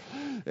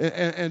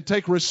and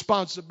take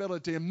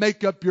responsibility and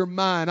make up your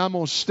mind. I'm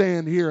going to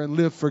stand here and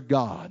live for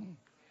God.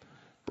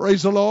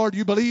 Praise the Lord.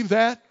 You believe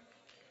that?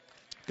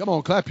 Come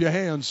on, clap your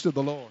hands to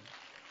the Lord.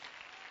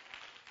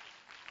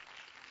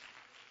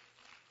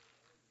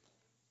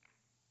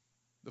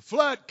 The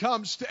flood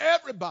comes to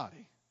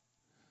everybody.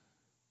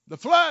 The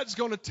flood's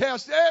going to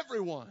test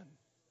everyone.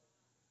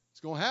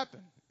 It's going to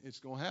happen. It's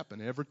going to happen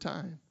every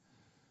time.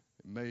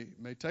 It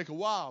may take a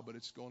while, but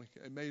it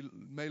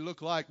may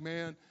look like,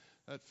 man,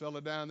 that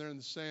fella down there in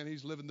the sand,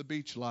 he's living the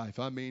beach life.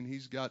 I mean,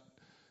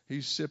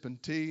 he's sipping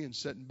tea and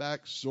sitting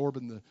back,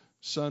 absorbing the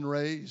sun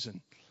rays,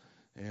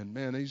 and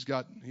man, he's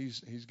got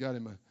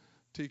him a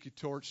tiki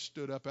torch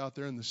stood up out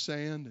there in the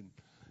sand, and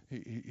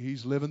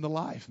he's living the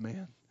life,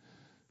 man.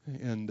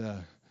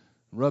 And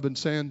rubbing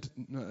sand,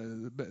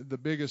 the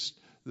biggest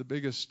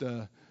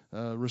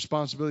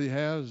responsibility he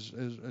has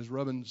is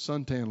rubbing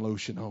suntan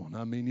lotion on.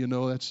 I mean,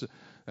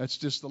 that's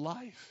just the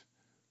life.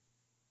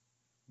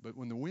 But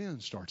when the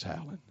wind starts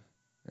howling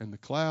and the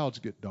clouds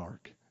get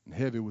dark and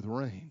heavy with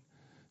rain,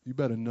 you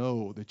better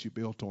know that you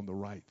built on the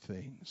right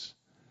things.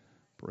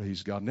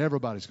 Praise God. And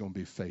everybody's going to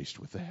be faced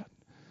with that.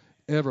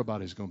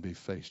 Everybody's going to be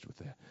faced with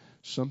that.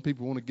 Some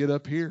people want to get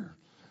up here.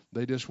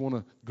 They just want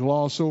to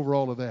gloss over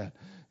all of that.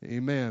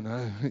 Amen.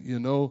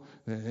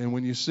 And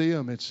when you see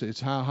them,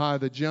 it's how high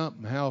they jump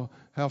and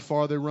how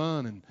far they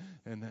run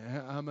and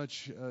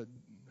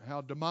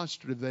how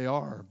demonstrative they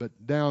are. But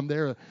down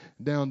there,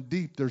 down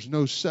deep, there's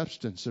no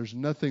substance. There's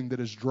nothing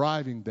that is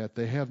driving that.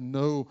 They have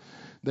no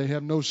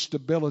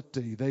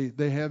stability.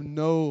 They have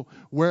no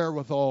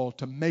wherewithal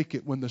to make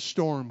it when the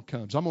storm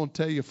comes. I'm going to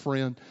tell you,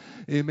 friend,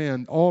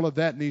 amen, all of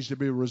that needs to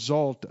be a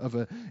result of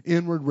an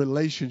inward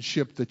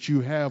relationship that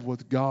you have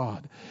with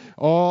God.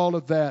 All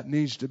of that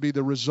needs to be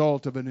the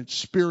result of an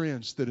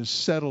experience that is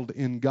settled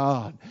in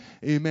God.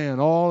 Amen.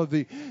 All of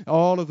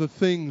the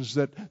things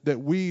that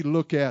we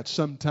look at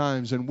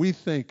sometimes and we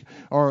think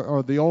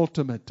are the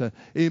ultimate.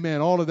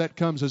 Amen. All of that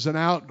comes as an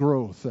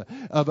outgrowth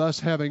of us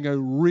having a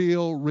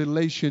real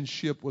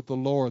relationship with the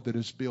Lord that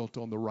is built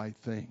on the right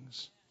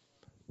things.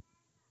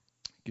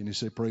 Can you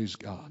say praise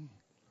God?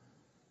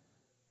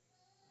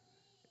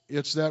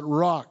 It's that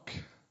rock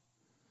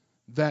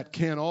that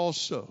can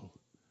also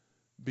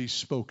be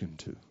spoken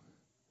to.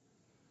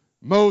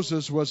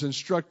 Moses was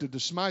instructed to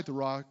smite the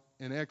rock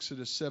in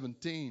Exodus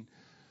 17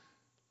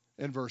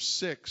 and verse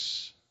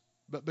 6.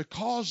 But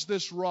because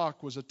this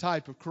rock was a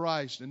type of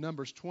Christ, in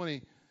Numbers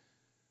 20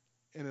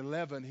 and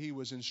 11, he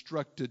was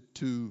instructed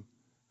to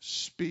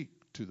speak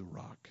to the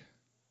rock.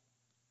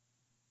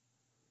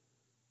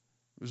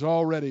 It was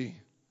already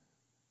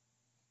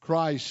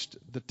Christ.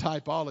 The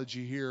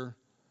typology here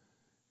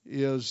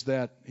is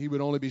that he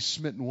would only be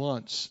smitten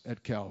once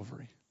at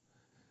Calvary.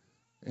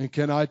 And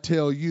can I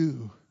tell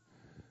you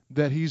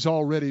that he's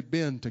already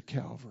been to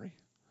Calvary?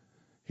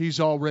 He's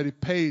already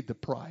paid the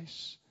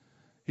price.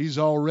 He's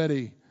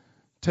already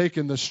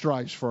taken the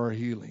stripes for our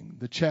healing,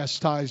 the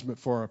chastisement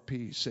for our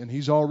peace, and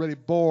he's already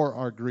bore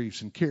our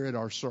griefs and carried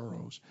our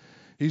sorrows.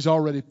 He's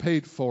already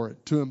paid for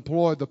it. To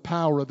employ the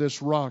power of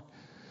this rock,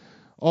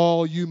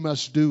 all you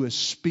must do is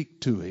speak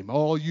to him.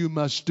 All you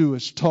must do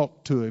is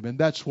talk to him. And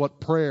that's what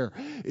prayer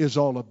is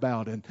all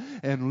about.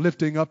 And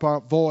lifting up our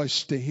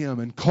voice to him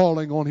and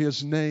calling on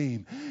his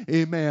name.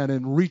 Amen.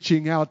 And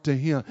reaching out to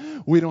him.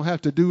 We don't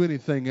have to do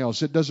anything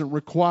else. It doesn't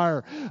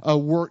require a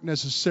work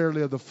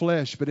necessarily of the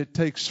flesh, but it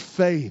takes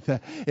faith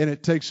and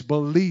it takes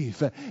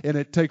belief and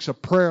it takes a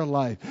prayer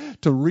life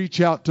to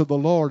reach out to the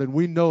Lord. And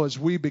we know as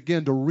we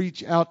begin to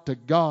reach out to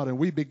God and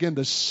we begin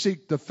to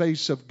seek the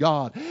face of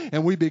God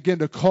and we begin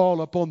to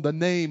call upon the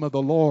name of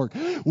the Lord,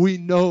 we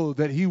know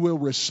that he will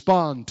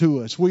respond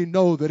to us. We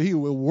know that he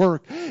will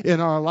work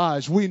in our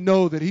lives. We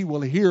know that he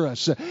will hear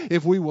us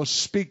if we will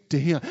speak to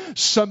him.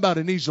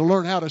 Somebody needs to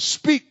learn how to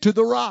speak to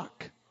the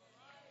rock.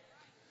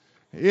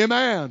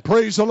 Amen.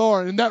 Praise the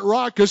Lord. And that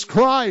rock is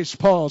Christ,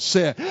 Paul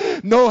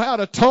said. Know how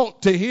to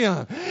talk to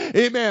him.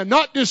 Amen.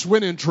 Not just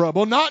when in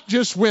trouble, not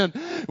just when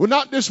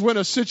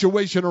a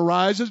situation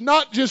arises,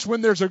 not just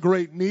when there's a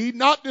great need,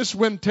 not just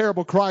when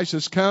terrible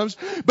crisis comes,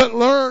 but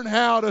learn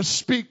how to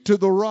speak to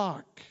the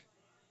rock.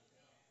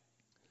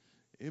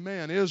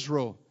 Amen.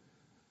 Israel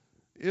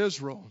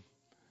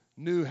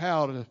knew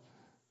how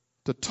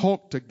to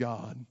talk to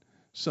God.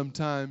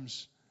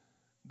 Sometimes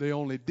they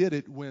only did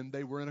it when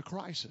they were in a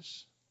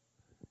crisis.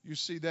 You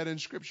see that in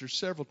Scripture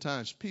several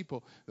times.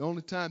 People, the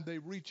only time they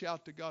reach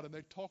out to God and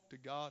they talk to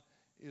God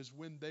is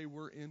when they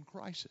were in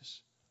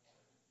crisis.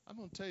 I'm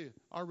going to tell you,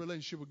 our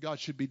relationship with God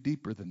should be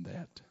deeper than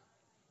that.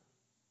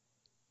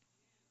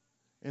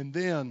 And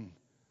then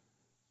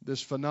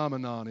this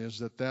phenomenon is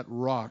that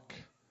rock,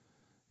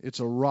 it's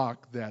a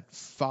rock that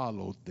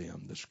followed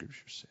them, the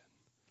Scripture said.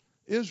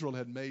 Israel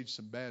had made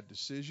some bad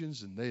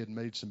decisions, and they had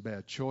made some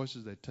bad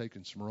choices. They'd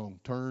taken some wrong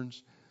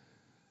turns.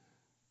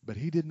 But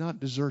he did not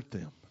desert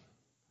them.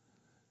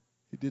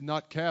 He did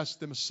not cast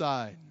them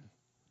aside.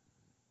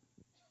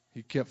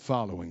 He kept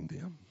following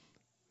them.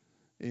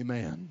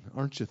 Amen.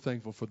 Aren't you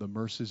thankful for the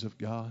mercies of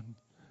God?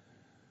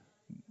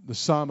 The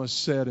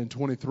psalmist said in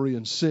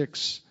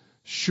 23:6,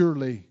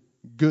 surely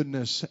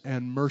goodness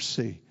and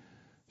mercy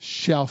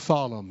shall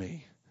follow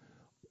me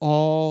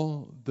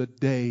all the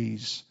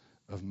days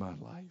of my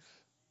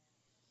life.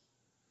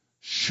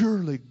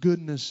 Surely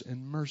goodness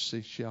and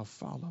mercy shall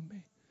follow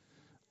me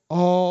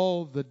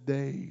all the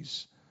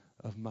days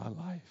of my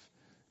life.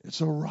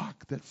 It's a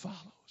rock that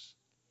follows.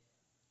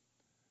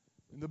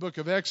 In the book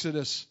of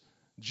Exodus,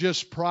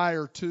 just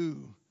prior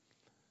to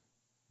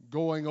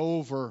going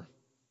over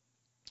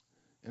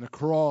and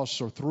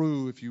across or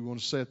through, if you want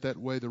to say it that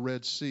way, the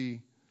Red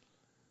Sea,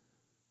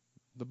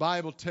 the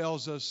Bible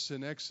tells us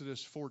in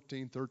Exodus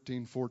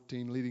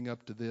 13:14, leading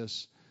up to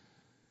this,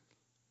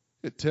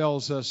 it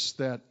tells us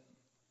that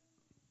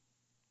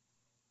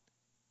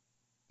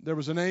there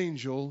was an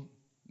angel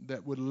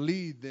that would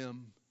lead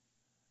them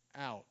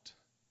out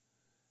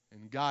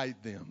and guide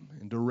them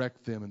and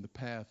direct them in the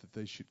path that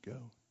they should go.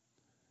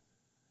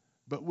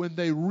 But when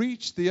they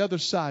reached the other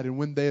side and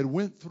when they had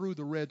went through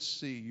the Red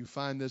Sea, you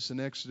find this in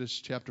Exodus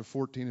chapter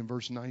 14 and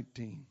verse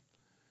 19.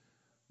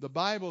 The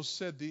Bible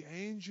said the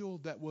angel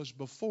that was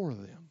before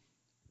them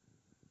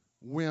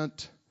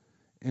went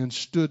and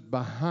stood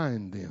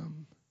behind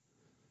them.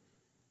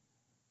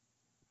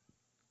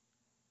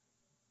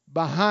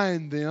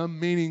 Behind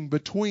them, meaning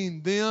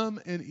between them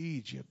and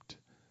Egypt,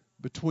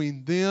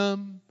 between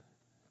them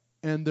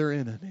and their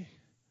enemy.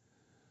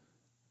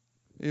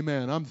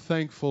 Amen. I'm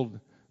thankful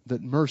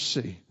that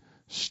mercy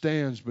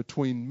stands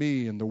between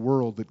me and the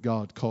world that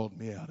God called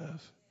me out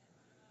of.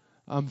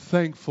 I'm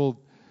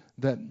thankful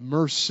that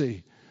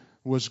mercy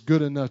was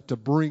good enough to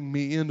bring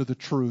me into the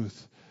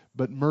truth,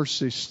 but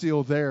mercy's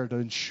still there to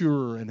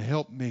ensure and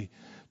help me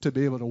to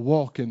be able to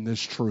walk in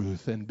this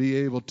truth and be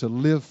able to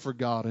live for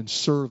God and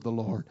serve the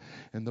Lord.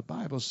 And the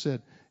Bible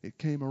said it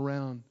came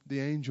around, the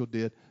angel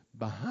did,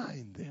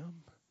 behind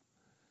them.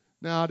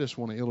 Now I just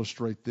want to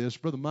illustrate this.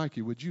 Brother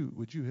Mikey, would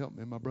you help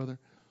me, my brother?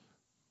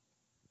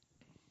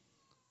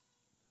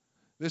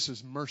 This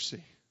is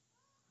mercy.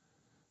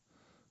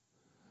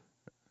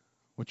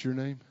 What's your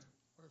name?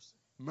 Mercy.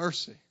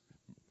 Mercy.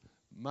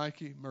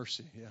 Mikey,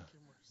 mercy. Yeah.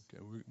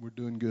 Okay, we're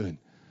doing good.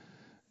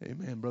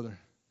 Amen, brother.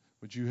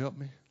 Would you help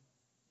me?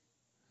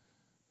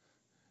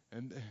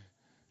 And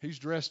he's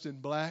dressed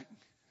in black.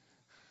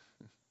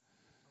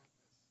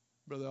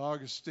 Brother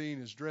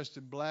Augustine is dressed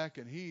in black,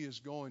 and he is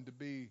going to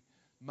be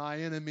my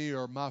enemy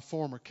or my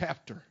former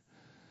captor.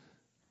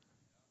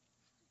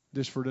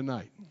 Just for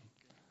tonight.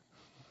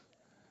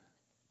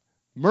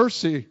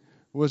 Mercy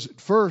was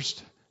at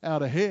first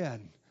out ahead.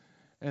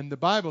 And the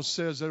Bible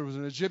says there was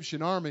an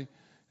Egyptian army,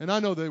 and I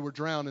know they were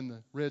drowned in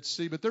the Red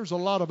Sea, but there's a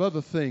lot of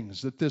other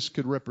things that this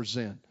could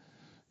represent.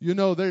 You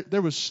know,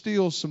 there was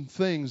still some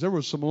things. There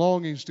were some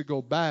longings to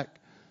go back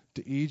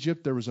to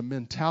Egypt. There was a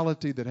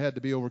mentality that had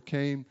to be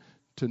overcame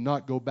to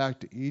not go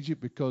back to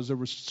Egypt because there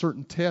were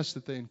certain tests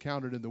that they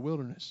encountered in the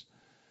wilderness.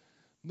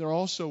 There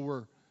also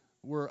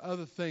were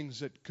other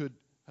things that could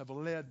have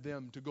led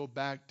them to go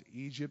back to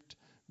Egypt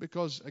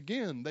because,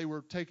 again, they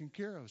were taken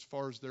care of as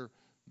far as their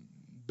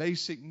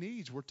basic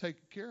needs were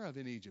taken care of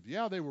in Egypt.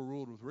 Yeah, they were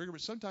ruled with rigor,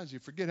 but sometimes you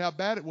forget how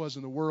bad it was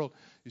in the world.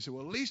 You say,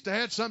 well, at least I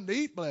had something to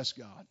eat, bless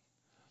God.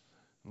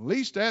 At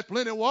least I had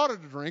plenty of water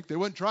to drink. They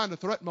wasn't trying to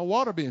threaten my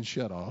water being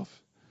shut off.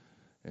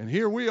 And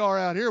here we are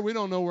out here. We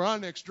don't know where our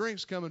next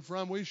drink's coming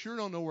from. We sure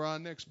don't know where our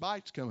next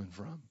bite's coming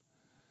from.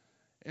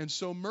 And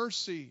so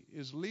mercy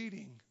is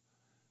leading.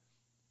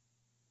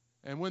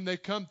 And when they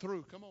come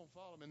through, come on,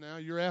 follow me now.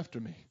 You're after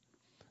me.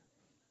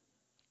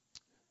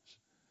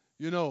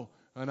 You know,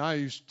 and I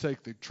used to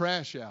take the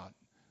trash out.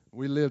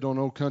 We lived on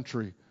Old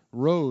Country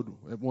Road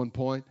at one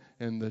point,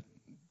 and to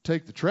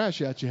take the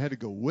trash out, you had to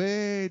go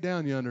way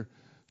down yonder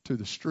to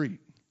the street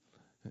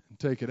and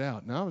take it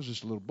out. Now, I was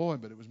just a little boy,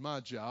 but it was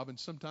my job, and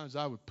sometimes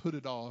I would put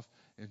it off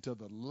until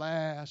the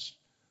last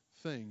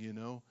thing, you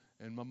know.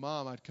 And my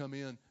mom, I'd come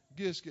in,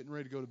 just getting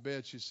ready to go to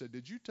bed. She said,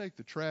 did you take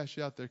the trash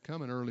out? They're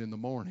coming early in the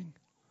morning.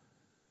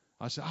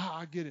 I said,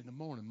 I'll get it in the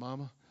morning,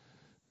 Mama.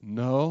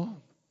 No,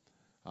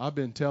 I've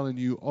been telling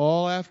you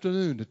all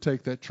afternoon to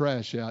take that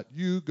trash out.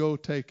 You go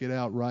take it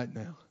out right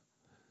now.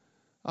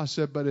 I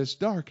said, but it's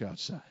dark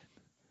outside.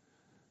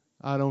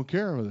 I don't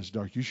care whether it's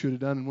dark. You should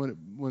have done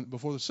it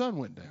before the sun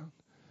went down.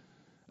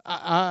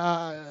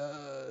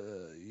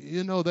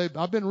 You know,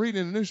 I've been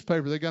reading in the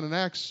newspaper. They got an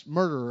axe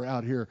murderer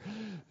out here.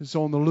 It's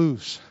on the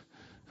loose.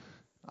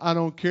 I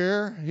don't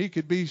care. He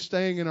could be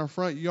staying in our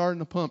front yard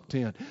in a pump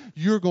tent.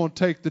 You're going to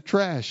take the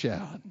trash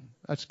out.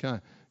 That's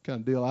the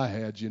kind of deal I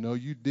had, you know.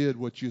 You did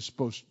what you're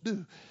supposed to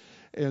do.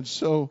 And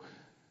so,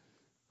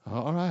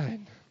 all right.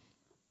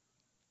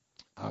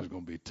 was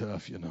going to be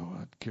tough, you know.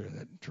 I'd carry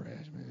that in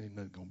trash. Man, ain't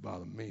nothing going to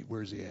bother me.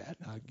 Where's he at?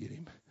 I'd get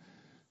him.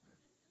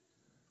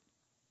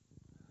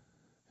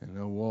 And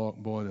I walk,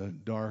 boy, the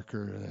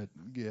darker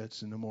that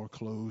gets and the more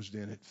closed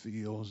in it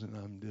feels. And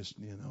I'm just,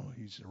 you know,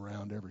 he's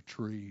around every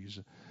tree.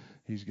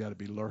 He's got to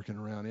be lurking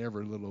around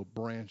every little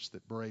branch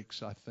that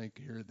breaks. I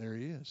think, there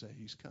he is. Hey,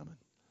 he's coming.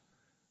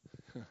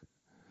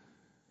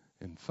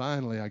 And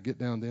finally, I get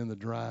down the end of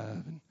the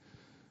drive, and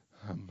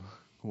I'm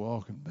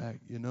walking back,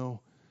 you know,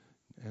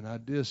 and I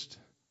just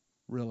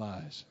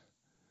realize,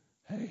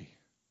 hey,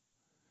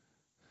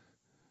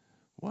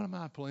 what am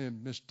I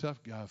playing Mr.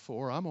 Tough Guy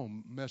for? I'm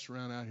going to mess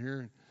around out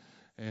here,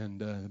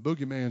 and the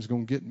boogeyman's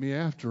going to get me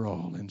after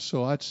all. And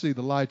so I'd see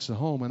the lights at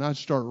home, and I'd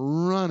start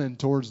running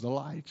towards the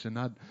lights, and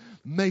I'd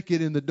make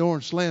it in the door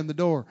and slam the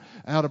door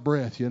out of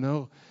breath, you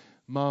know.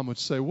 Mom would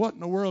say, what in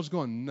the world's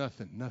going?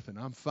 Nothing.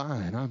 I'm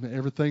fine.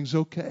 Everything's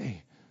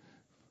okay.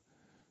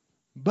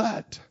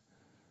 But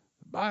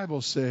the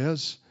Bible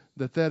says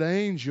that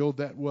angel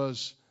that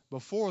was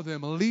before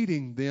them,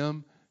 leading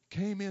them,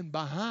 came in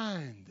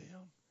behind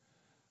them.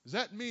 Does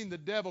that mean the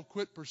devil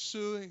quit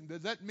pursuing?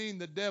 Does that mean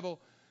the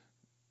devil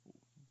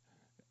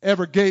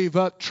ever gave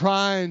up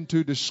trying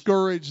to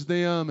discourage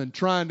them and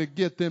trying to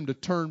get them to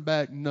turn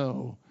back?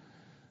 No.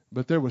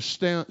 But there was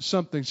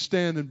something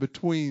standing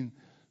between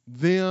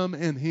them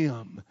and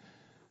him.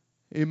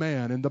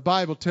 Amen. And the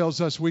Bible tells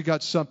us we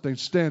got something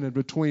standing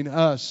between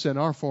us and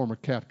our former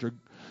captor.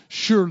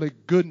 Surely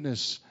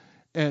goodness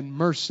and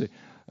mercy.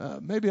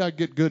 Maybe I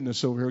get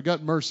goodness over here. We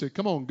got mercy.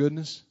 Come on,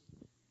 goodness.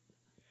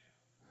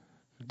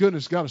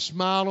 Goodness got a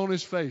smile on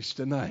his face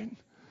tonight.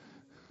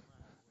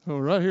 Oh,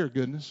 right here,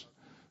 goodness.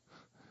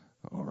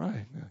 All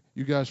right. Now,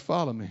 you guys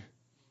follow me.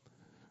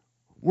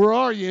 Where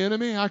are you,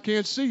 enemy? I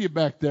can't see you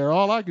back there.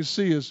 All I can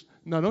see is,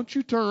 now don't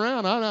you turn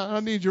around. I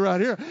need you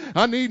right here.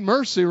 I need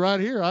mercy right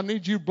here. I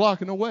need you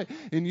blocking the way.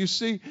 And you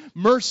see,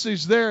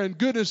 mercy's there and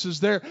goodness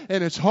is there,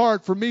 and it's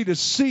hard for me to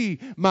see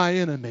my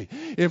enemy.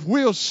 If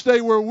we'll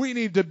stay where we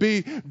need to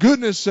be,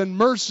 goodness and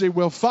mercy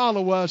will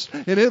follow us,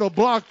 and it'll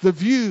block the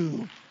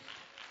view.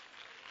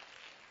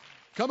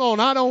 Come on,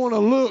 I don't want to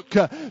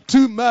look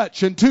too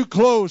much and too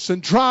close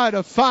and try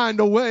to find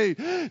a way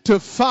to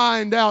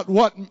find out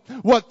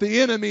what the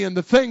enemy and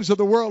the things of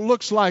the world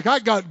looks like. I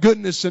got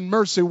goodness and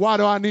mercy. Why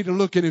do I need to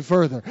look any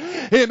further?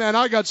 Amen.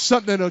 I got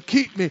something to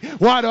keep me.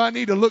 Why do I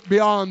need to look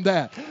beyond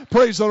that?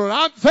 Praise the Lord.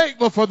 I'm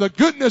thankful for the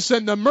goodness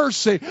and the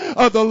mercy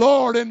of the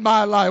Lord in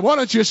my life. Why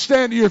don't you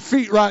stand to your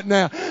feet right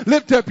now?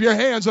 Lift up your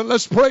hands and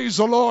let's praise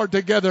the Lord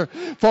together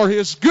for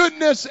His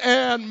goodness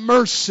and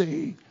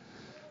mercy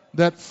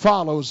that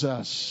follows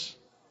us.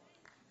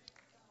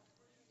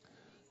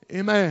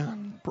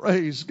 Amen.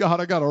 Praise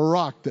God. I got a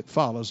rock that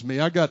follows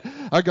me. I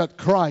got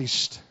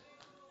Christ.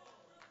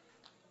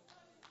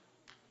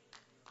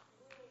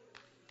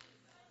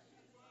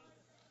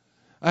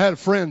 I had a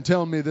friend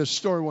tell me this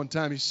story one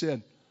time. He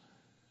said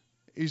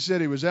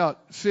he was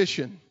out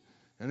fishing,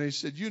 and he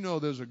said, you know,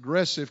 there's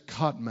aggressive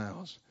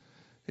cottonmouths.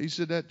 He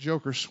said that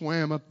joker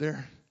swam up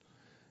there.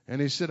 And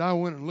he said, I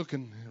went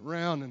looking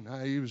around,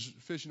 and he was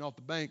fishing off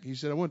the bank. He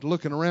said, I went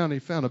looking around, and he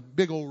found a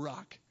big old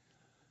rock.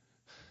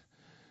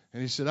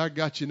 And he said, I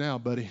got you now,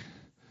 buddy.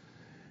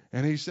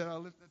 And he said, I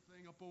lifted that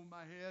thing up over my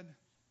head,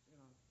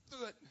 and I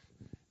threw it.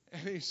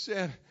 And he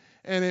said,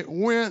 and it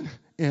went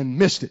and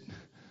missed it.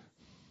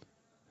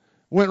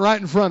 Went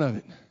right in front of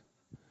it.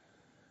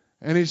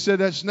 And he said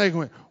that snake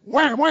went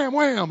wham, wham,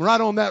 wham,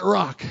 right on that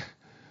rock.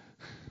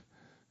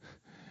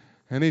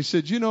 And he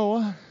said, you know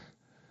what?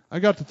 I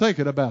got to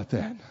thinking about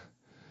that.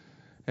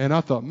 And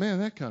I thought, man,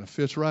 that kind of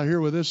fits right here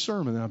with this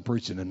sermon that I'm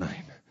preaching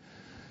tonight.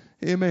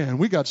 Amen.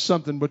 We got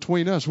something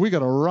between us. We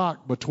got a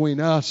rock between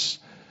us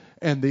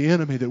and the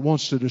enemy that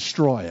wants to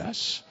destroy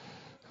us.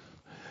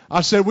 I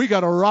said, we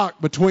got a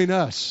rock between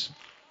us.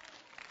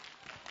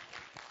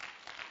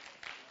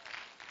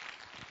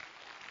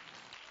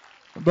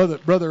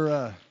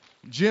 Brother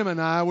Jim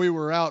and I, we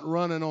were out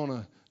running on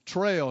a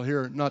trail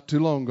here not too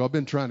long ago. I've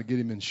been trying to get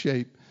him in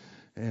shape.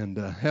 And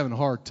having a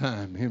hard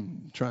time,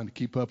 him trying to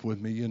keep up with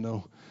me, you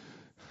know.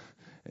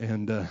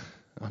 And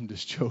I'm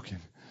just joking.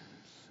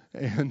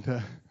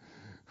 And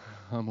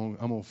I'm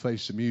gonna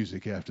face the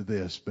music after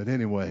this. But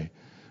anyway,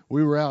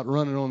 we were out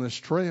running on this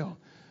trail,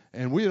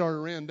 and we had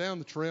already ran down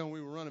the trail, and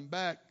we were running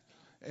back,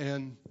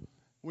 and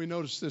we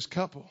noticed this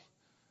couple,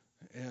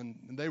 and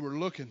they were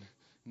looking,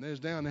 and they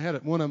was down. They had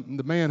it. One of them,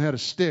 the man had a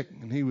stick,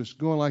 and he was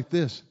going like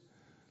this.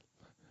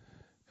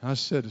 I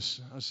said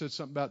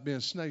something about being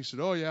a snake. He said,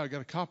 oh, yeah, I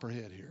got a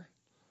copperhead here.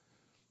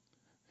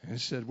 And he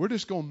said, we're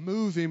just going to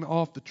move him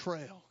off the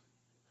trail.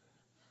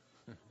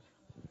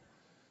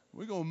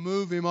 We're going to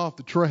move him off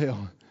the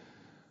trail.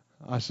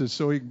 I said,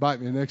 so he can bite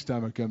me the next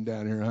time I come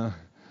down here, huh?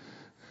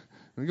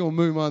 We're going to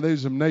move him on. These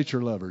are some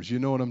nature lovers. You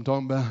know what I'm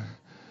talking about?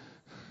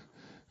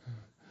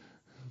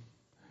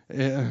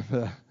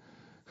 And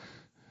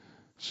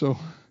so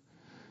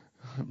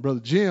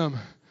Brother Jim,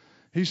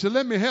 he said,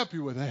 let me help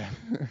you with that.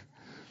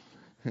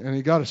 And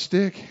he got a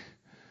stick,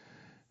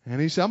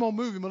 and he said, I'm going to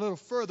move him a little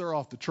further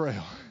off the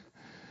trail.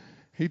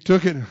 He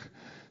took it,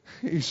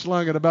 He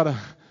slung it about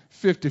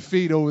 50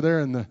 feet over there,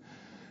 and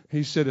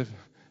he said if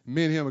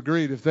me and him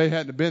agreed if they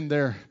hadn't been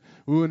there,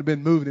 we wouldn't have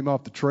been moving him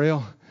off the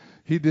trail.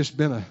 He'd just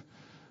been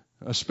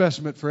a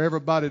specimen for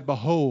everybody to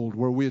behold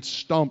where we had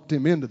stomped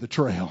him into the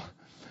trail.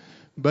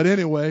 But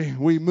anyway,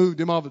 we moved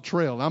him off the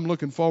trail. I'm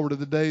looking forward to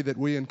the day that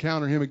we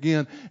encounter him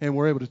again and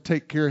we're able to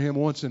take care of him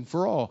once and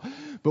for all.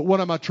 But what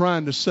am I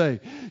trying to say?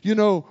 You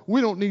know,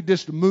 we don't need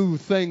just to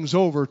move things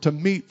over to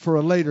meet for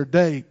a later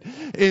date.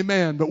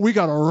 Amen. But we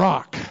got a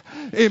rock.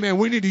 Amen.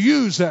 We need to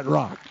use that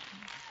rock.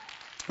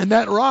 And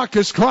that rock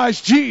is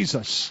Christ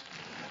Jesus.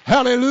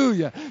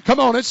 Hallelujah. Come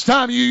on, it's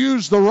time you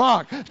use the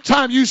rock. It's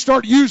time you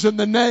start using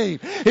the name.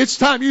 It's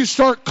time you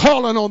start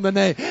calling on the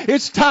name.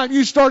 It's time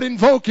you start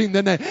invoking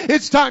the name.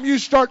 It's time you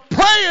start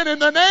praying in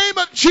the name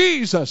of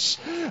Jesus.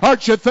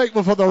 Aren't you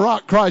thankful for the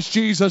rock, Christ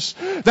Jesus?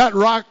 That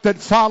rock that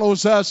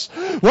follows us.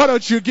 Why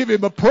don't you give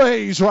him a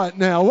praise right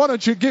now? Why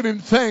don't you give him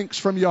thanks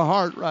from your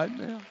heart right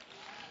now?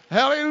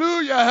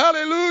 Hallelujah,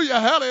 hallelujah,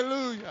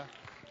 hallelujah.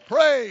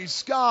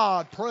 Praise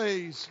God,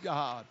 praise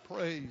God,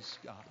 praise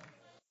God.